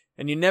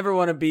 And you never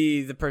want to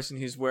be the person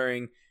who's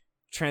wearing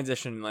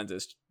transition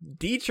lenses.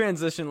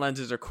 Detransition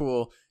lenses are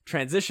cool.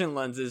 Transition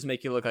lenses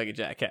make you look like a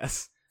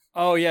jackass.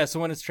 Oh, yeah, so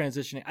when it's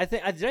transitioning.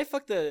 Did I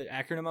fuck the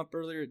acronym up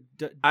earlier?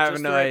 I have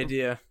no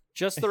idea.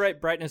 Just the right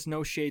brightness,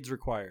 no shades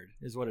required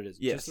is what it is.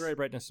 Yes. Just the right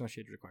brightness, no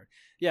shades required.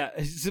 Yeah,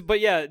 but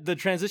yeah, the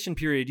transition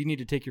period, you need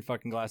to take your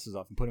fucking glasses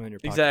off and put them in your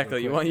pocket.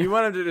 Exactly. You want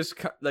them to just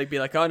be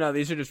like, oh no,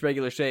 these are just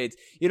regular shades.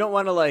 You don't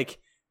want to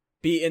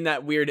be in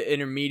that weird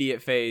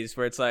intermediate phase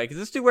where it's like, is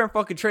this dude wearing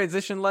fucking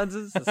transition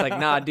lenses? It's like,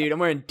 nah, dude, I'm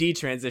wearing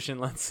detransition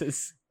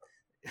lenses.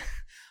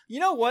 You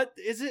know what?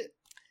 Is it?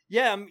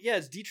 Yeah,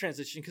 it's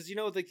detransition because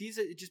these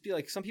it just be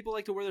like some people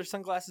like to wear their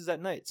sunglasses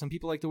at night. Some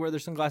people like to wear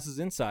their sunglasses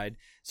inside.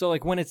 So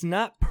when it's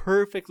not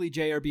perfectly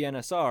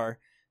JRB-NSR,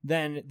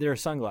 then they're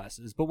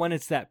sunglasses. But when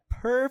it's that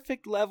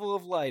perfect level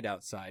of light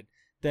outside,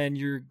 then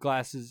your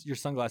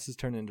sunglasses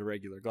turn into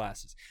regular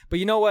glasses. But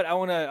you know what? I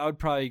would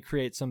probably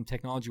create some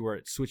technology where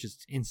it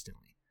switches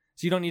instantly,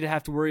 so you don't need to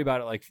have to worry about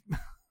it like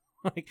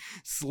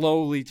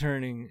slowly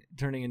turning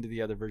into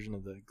the other version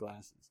of the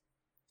glasses.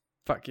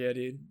 Fuck yeah,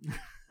 dude.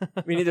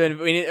 We need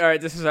all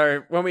right, this is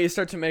when we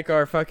start to make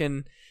our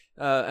fucking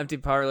empty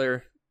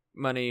parlor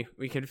money,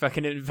 we can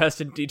fucking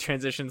invest in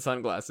detransition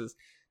sunglasses.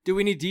 Do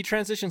we need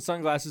detransition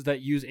sunglasses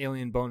that use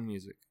alien bone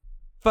music?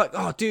 Fuck,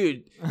 oh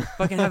dude.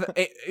 Fucking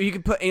you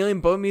can put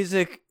alien bone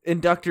music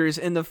inductors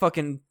in the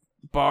fucking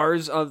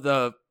bars of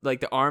the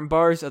arm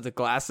bars of the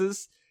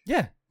glasses.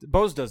 Yeah,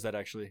 Bose does that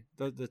actually.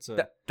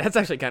 That's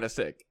actually kind of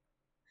sick.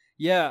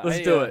 Yeah, let's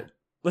do it.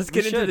 Let's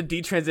get into the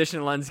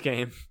detransition lens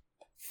game.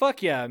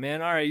 Fuck yeah,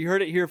 man. All right, you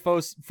heard it here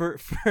first. On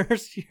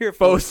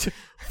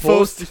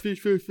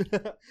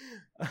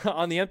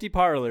the empty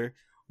parlor,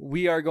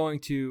 we are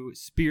going to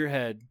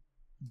spearhead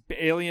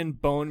alien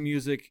bone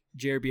music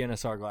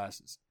JRB-NSR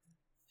glasses.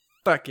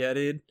 Fuck yeah,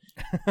 dude.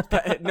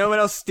 No one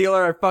else steal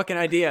our fucking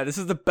idea. This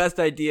is the best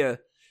idea.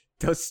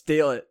 Don't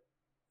steal it.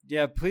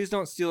 Yeah, please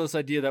don't steal this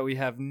idea that we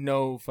have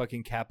no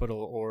fucking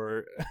capital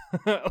or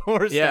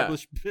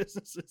established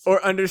businesses.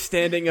 Or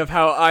understanding of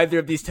how either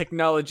of these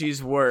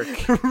technologies work.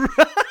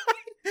 Right.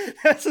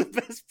 That's the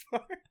best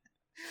part.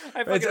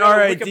 It's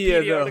our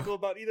idea, though. Article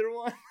about either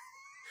one.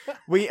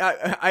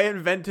 I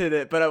invented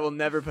it, but I will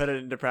never put it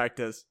into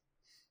practice.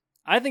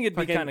 I think it'd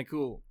be kind of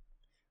cool.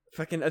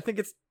 I think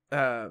it's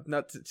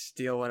not to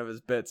steal one of his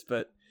bits,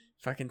 but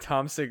fucking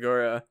Tom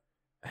Segura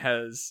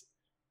has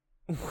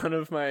one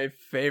of my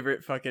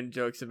favorite fucking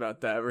jokes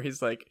about that, where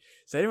he's like,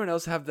 does anyone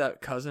else have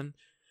that cousin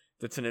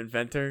that's an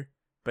inventor,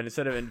 but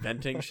instead of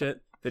inventing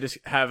shit, they just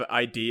have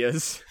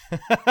ideas?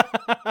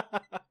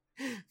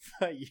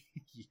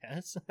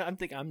 Yes, I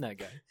think I'm that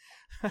guy.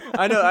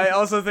 I know, I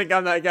also think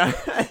I'm that guy.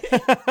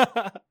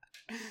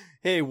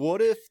 Hey,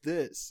 what if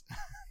this?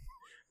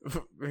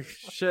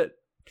 Shit.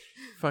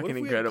 Fucking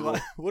incredible.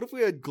 What if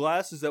we had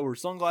glasses that were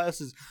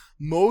sunglasses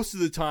most of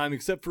the time,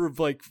 except for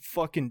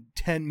fucking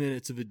 10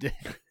 minutes of a day?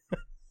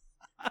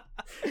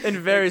 In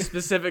very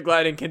specific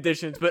lighting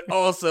conditions, but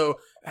also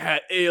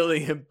had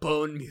alien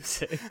bone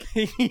music.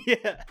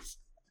 Yes.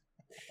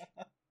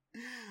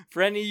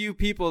 For any of you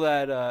people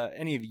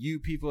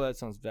that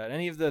sounds bad.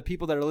 Any of the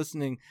people that are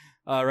listening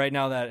right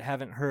now that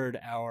haven't heard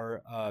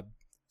our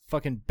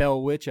fucking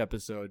Bell Witch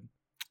episode.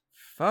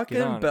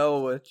 Fucking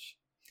Bell Witch.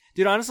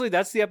 Dude, honestly,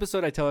 that's the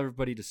episode I tell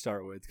everybody to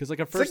start with. Because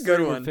at first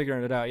we're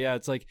figuring it out. Yeah,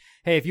 it's like,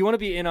 hey, if you want to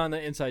be in on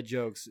the inside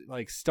jokes,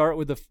 start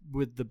with the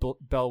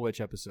Bell Witch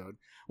episode.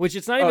 Which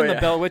it's not even the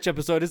Bell Witch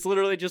episode. It's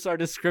literally just our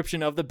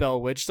description of the Bell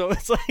Witch. So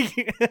it's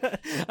like,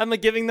 I'm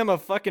giving them a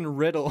fucking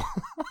riddle.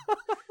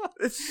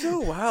 It's so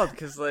wild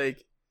because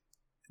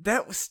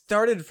that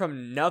started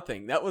from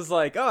nothing. That was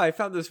like, oh, I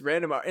found this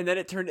random art, and then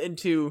it turned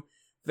into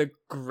the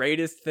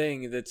greatest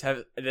thing that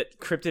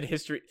cryptid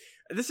history.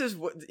 This is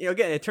what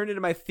again. It turned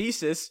into my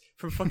thesis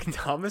from fucking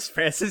Thomas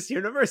Francis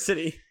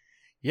University.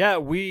 Yeah,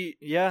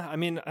 I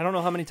mean, I don't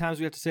know how many times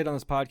we have to say it on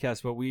this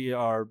podcast, but we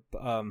are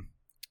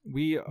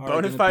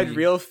bona fide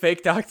real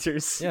fake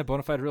doctors. Yeah,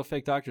 bona fide real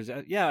fake doctors.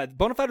 Yeah,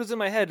 bona fide was in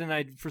my head, and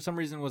I for some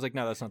reason was like,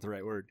 no, that's not the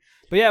right word.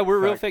 But yeah, we're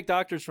real fake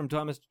doctors from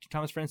Thomas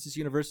Francis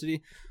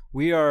University.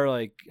 We are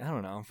I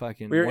don't know,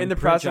 fucking. We're in the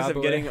process of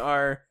getting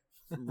our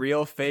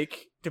real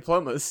fake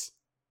diplomas.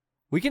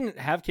 We can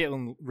have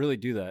Caitlin really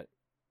do that.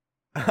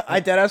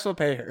 I deadass will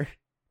pay her.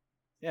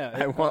 Yeah,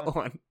 I want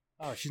one.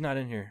 Oh, she's not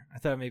in here. I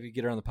thought maybe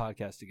get her on the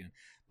podcast again.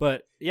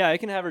 But yeah, I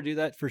can have her do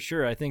that for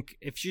sure. I think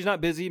if she's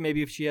not busy,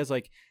 maybe if she has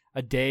like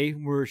a day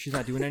where she's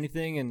not doing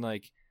anything and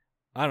like,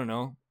 I don't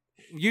know.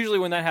 Usually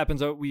when that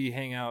happens, we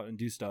hang out and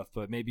do stuff.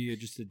 But maybe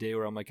just a day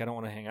where I'm like, I don't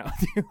want to hang out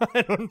with you.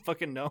 I don't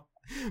fucking know.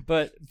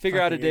 But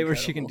figure out a day where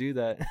she can do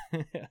that.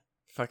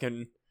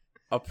 Fucking,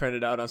 I'll print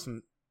it out on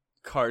some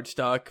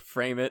cardstock,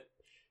 frame it,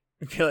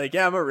 and be like,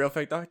 yeah, I'm a real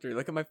fake doctor.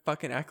 Look at my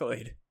fucking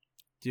accolade.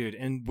 Dude,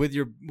 and with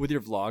your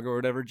vlog or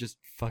whatever, just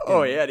fucking...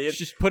 Oh, yeah, dude.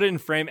 Just put it in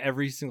frame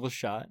every single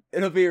shot.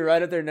 It'll be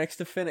right up there next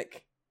to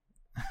Finnick.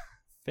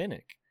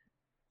 Finnick?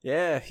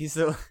 Yeah, he's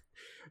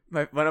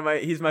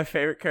he's my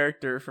favorite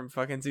character from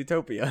fucking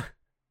Zootopia.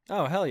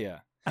 Oh, hell yeah.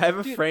 I have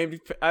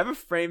a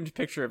framed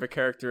picture of a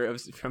character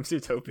from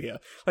Zootopia.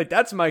 Like,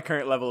 that's my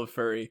current level of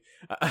furry.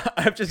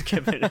 I've just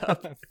given it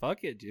up.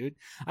 Fuck it, dude.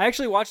 I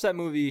actually watched that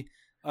movie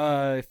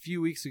a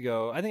few weeks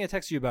ago. I think I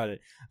texted you about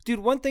it. Dude,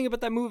 one thing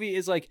about that movie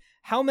is like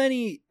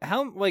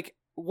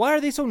why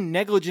are they so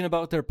negligent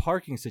about their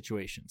parking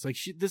situations? Like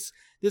this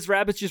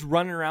rabbit's just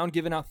running around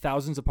giving out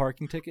thousands of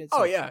parking tickets. Oh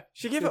like, yeah.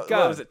 She gave out,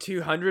 what was it,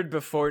 200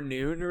 before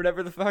noon or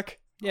whatever the fuck?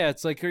 Yeah,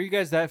 it's like, are you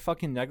guys that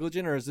fucking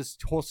negligent or is this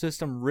whole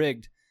system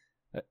rigged?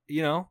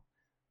 You know?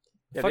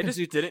 Yeah, they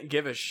just didn't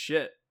give a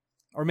shit.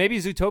 Or maybe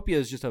Zootopia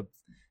is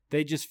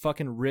they just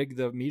fucking rig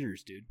the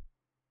meters, dude.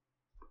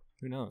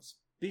 Who knows?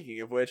 Speaking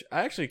of which,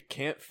 I actually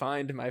can't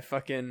find my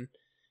Zootopia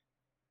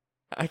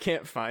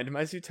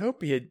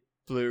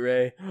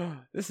Blu-ray.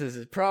 This is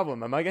a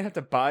problem. Am I gonna have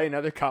to buy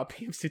another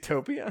copy of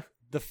Zootopia?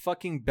 The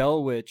fucking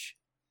Bell Witch.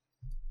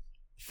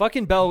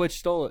 Fucking Bell Witch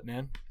stole it,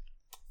 man.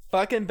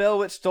 Fucking Bell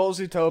Witch stole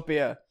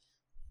Zootopia.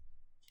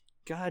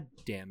 God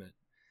damn it.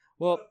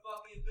 Well,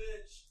 fucking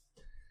bitch.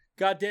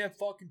 Goddamn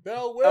fucking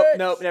Bell Witch. Oh,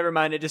 no, never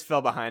mind. It just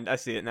fell behind. I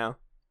see it now.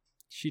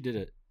 She did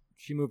it.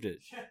 She moved it.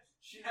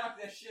 She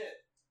knocked that shit.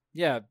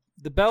 Yeah,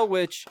 the Bell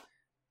Witch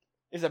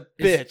is a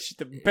bitch.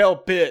 The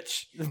Bell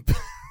bitch.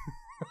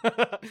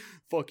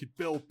 Fucking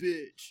Bell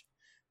bitch.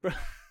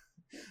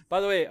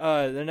 By the way,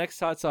 the next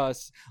hot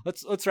sauce.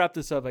 Let's wrap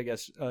this up. I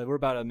guess we're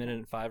about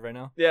 1:05 right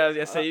now. Yeah, I was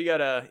gonna say you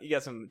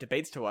got some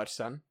debates to watch,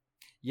 son.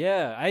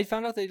 Yeah, I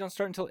found out they don't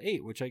start until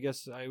 8, which I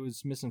guess I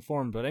was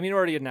misinformed. But I mean, we're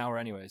already at an hour,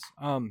 anyways.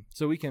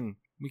 So we can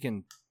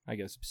I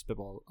guess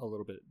spitball a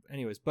little bit,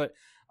 anyways. But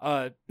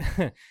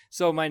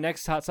so my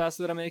next hot sauce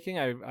that I'm making,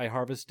 I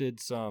harvested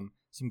some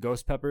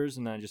ghost peppers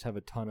and then I just have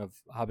a ton of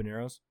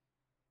habaneros.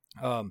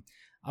 I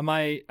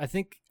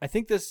think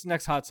this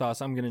next hot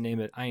sauce, I'm gonna name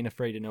it "I Ain't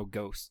Afraid of No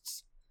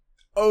Ghosts."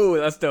 Oh,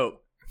 that's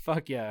dope.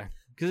 Fuck yeah,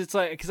 because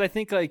I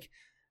think like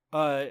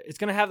it's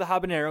gonna have the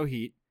habanero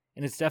heat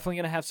and it's definitely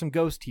gonna have some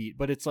ghost heat,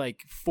 but it's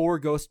like 4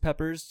 ghost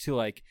peppers to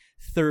like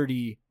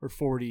 30 or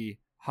 40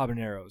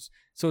 habaneros.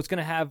 So it's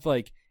gonna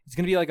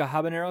be like a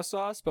habanero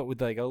sauce, but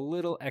with like a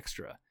little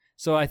extra.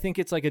 So I think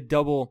it's like a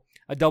double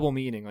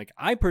meaning. Like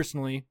I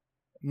personally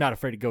am not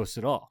afraid of ghosts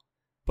at all,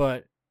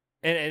 but.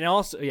 And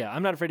also, yeah,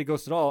 I'm not afraid of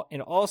ghosts at all.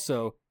 And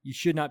also, you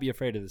should not be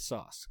afraid of the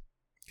sauce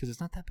because it's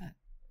not that bad.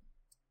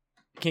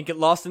 Can't get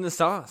lost in the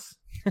sauce.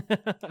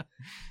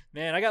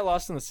 Man, I got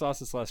lost in the sauce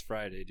this last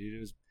Friday, dude.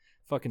 It was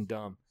fucking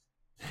dumb.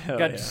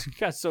 Got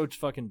so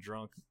fucking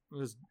drunk. It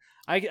was.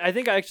 I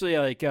think I actually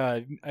I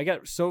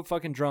got so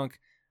fucking drunk.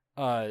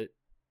 I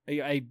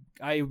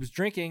was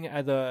drinking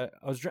at I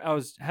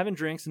was having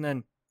drinks and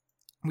then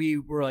we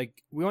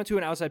went to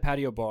an outside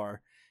patio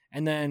bar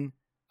and then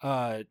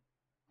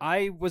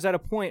I was at a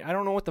point, I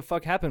don't know what the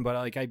fuck happened, but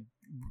I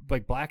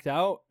blacked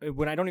out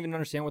when I don't even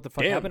understand what the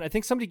fuck happened. I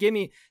think somebody gave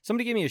me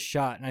a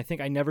shot, and I think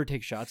I never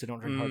take shots. I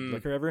don't drink hard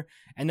liquor ever.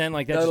 And then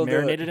that just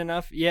marinated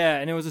enough. Yeah,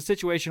 and it was a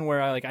situation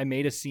where I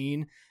made a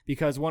scene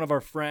because one of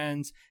our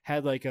friends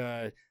had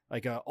a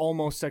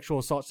almost sexual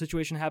assault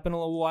situation happen a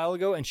little while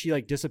ago, and she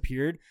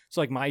disappeared.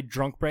 So my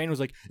drunk brain was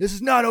like, "This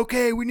is not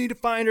okay. We need to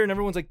find her." And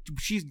everyone's like,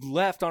 "She's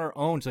left on her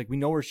own." It's like, "We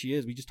know where she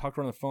is. We just talked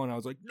to her on the phone." I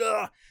was like,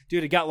 "Ugh.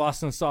 Dude, it got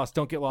lost in the sauce.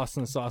 Don't get lost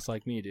in the sauce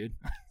like me, dude."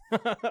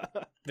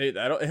 Dude,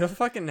 it'll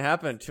fucking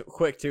happen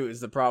quick too.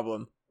 Is the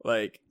problem?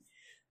 It's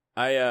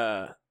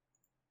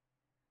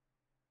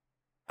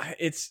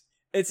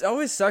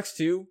always sucks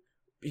too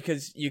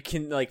because you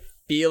can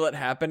feel it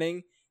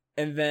happening,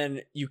 and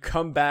then you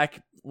come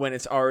back when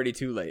it's already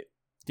too late.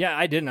 Yeah,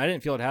 I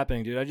didn't feel it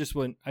happening, dude. I just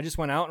went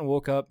out and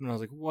woke up and I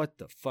was like, "What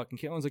the fuck?" And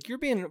Caitlin's like, "You're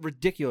being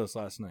ridiculous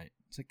last night."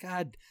 It's like,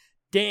 God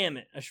damn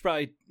it. I should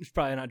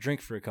probably not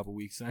drink for a couple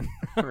weeks then.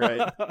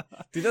 Right.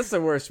 Dude, that's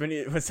the worst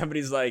when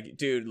somebody's like,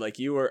 "Dude,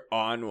 you were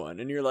on one."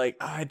 And you're like,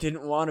 "Oh, I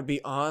didn't want to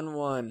be on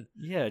one."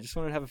 Yeah, I just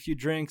wanted to have a few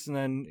drinks and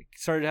then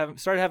started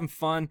having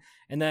fun.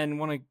 And then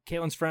one of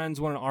Caitlin's friends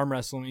wanted to arm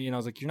wrestle me and I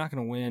was like, "You're not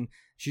going to win."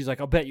 She's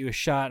like, "I'll bet you a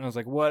shot." And I was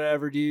like,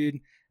 "Whatever, dude."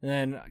 And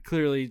then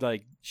clearly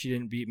she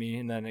didn't beat me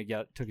and then I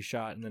took a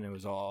shot and then it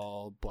was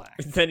all black.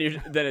 then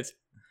it's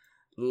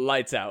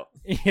lights out.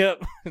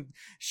 Yep.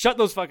 Shut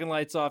those fucking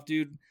lights off,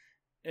 dude.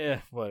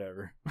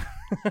 Whatever.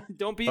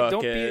 Don't be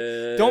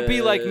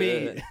like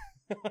me.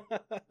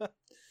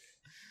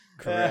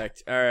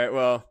 Correct. All right,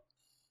 well,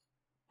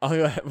 We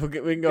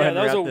can go ahead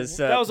and wrap this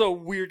up. That was a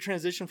weird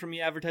transition from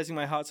me advertising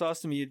my hot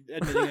sauce to me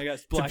admitting I got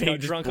blackout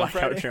drunk on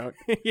Friday. Drunk.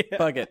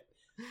 Fuck it.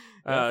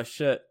 Oh,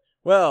 shit.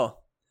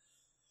 Well,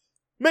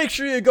 make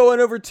sure you're going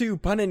over to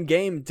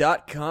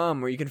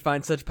punandgame.com where you can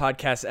find such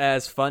podcasts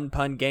as Fun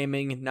Pun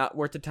Gaming, Not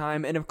Worth the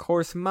Time, and of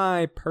course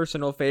my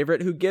personal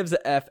favorite, Who Gives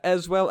a F,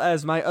 as well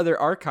as my other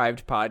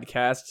archived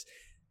podcasts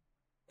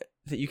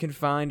that you can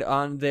find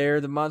on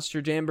there, The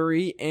Monster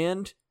Jamboree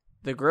and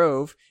The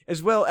Grove,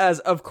 as well as,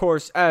 of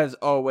course, as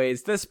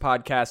always, this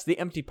podcast, The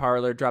Empty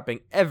Parlor, dropping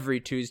every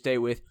Tuesday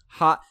with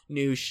hot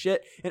new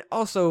shit. And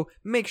also,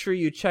 make sure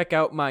you check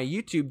out my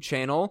YouTube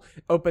channel,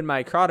 Open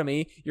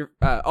Microtomy.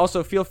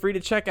 Also, feel free to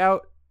check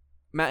out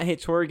Matt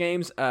Hates Horror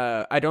Games.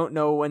 I don't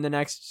know when the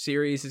next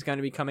series is going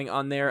to be coming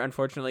on there.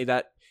 Unfortunately,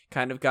 that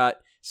kind of got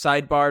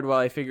sidebarred while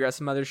I figure out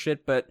some other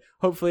shit, but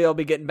hopefully I'll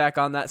be getting back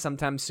on that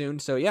sometime soon.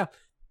 So, yeah.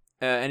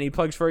 Any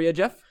plugs for you,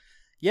 Jeff?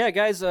 Yeah,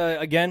 guys,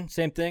 again,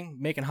 same thing,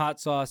 making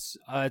hot sauce.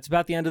 It's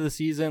about the end of the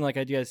season. Like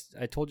I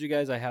told you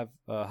guys, I have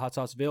hot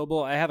sauce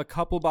available. I have a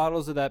couple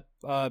bottles of that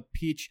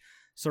peach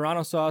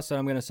serrano sauce that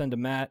I'm going to send to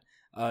Matt.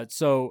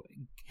 So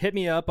hit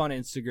me up on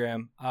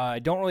Instagram. I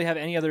don't really have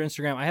any other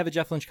Instagram. I have a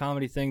Jeff Lynch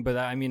comedy thing, but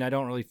I mean, I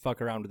don't really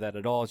fuck around with that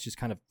at all. It's just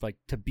kind of like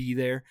to be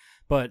there.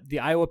 But the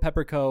Iowa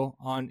Pepper Co.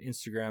 on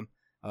Instagram,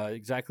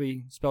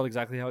 spelled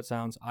exactly how it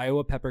sounds,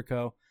 Iowa Pepper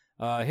Co.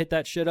 Hit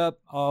that shit up.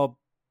 I'll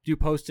do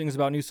postings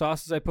about new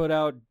sauces I put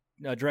out,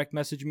 direct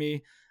message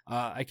me.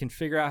 I can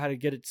figure out how to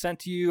get it sent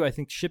to you. I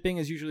think shipping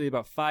is usually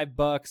about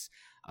 $5,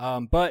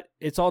 but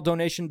it's all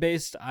donation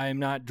based. I'm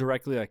not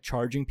directly like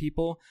charging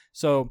people.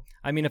 So,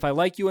 I mean, if I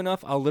like you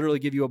enough, I'll literally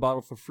give you a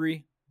bottle for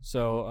free.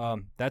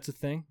 So that's a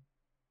thing.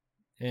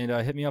 And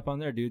hit me up on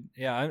there, dude.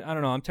 Yeah, I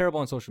don't know. I'm terrible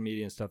on social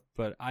media and stuff,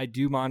 but I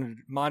do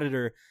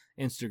monitor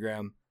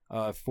Instagram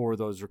for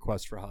those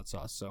requests for hot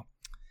sauce. So,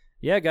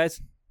 yeah,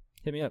 guys,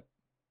 hit me up.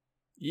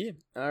 Yeah.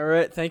 All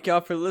right. Thank y'all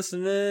for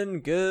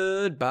listening.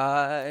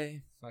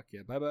 Goodbye. Fuck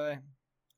yeah. Bye-bye.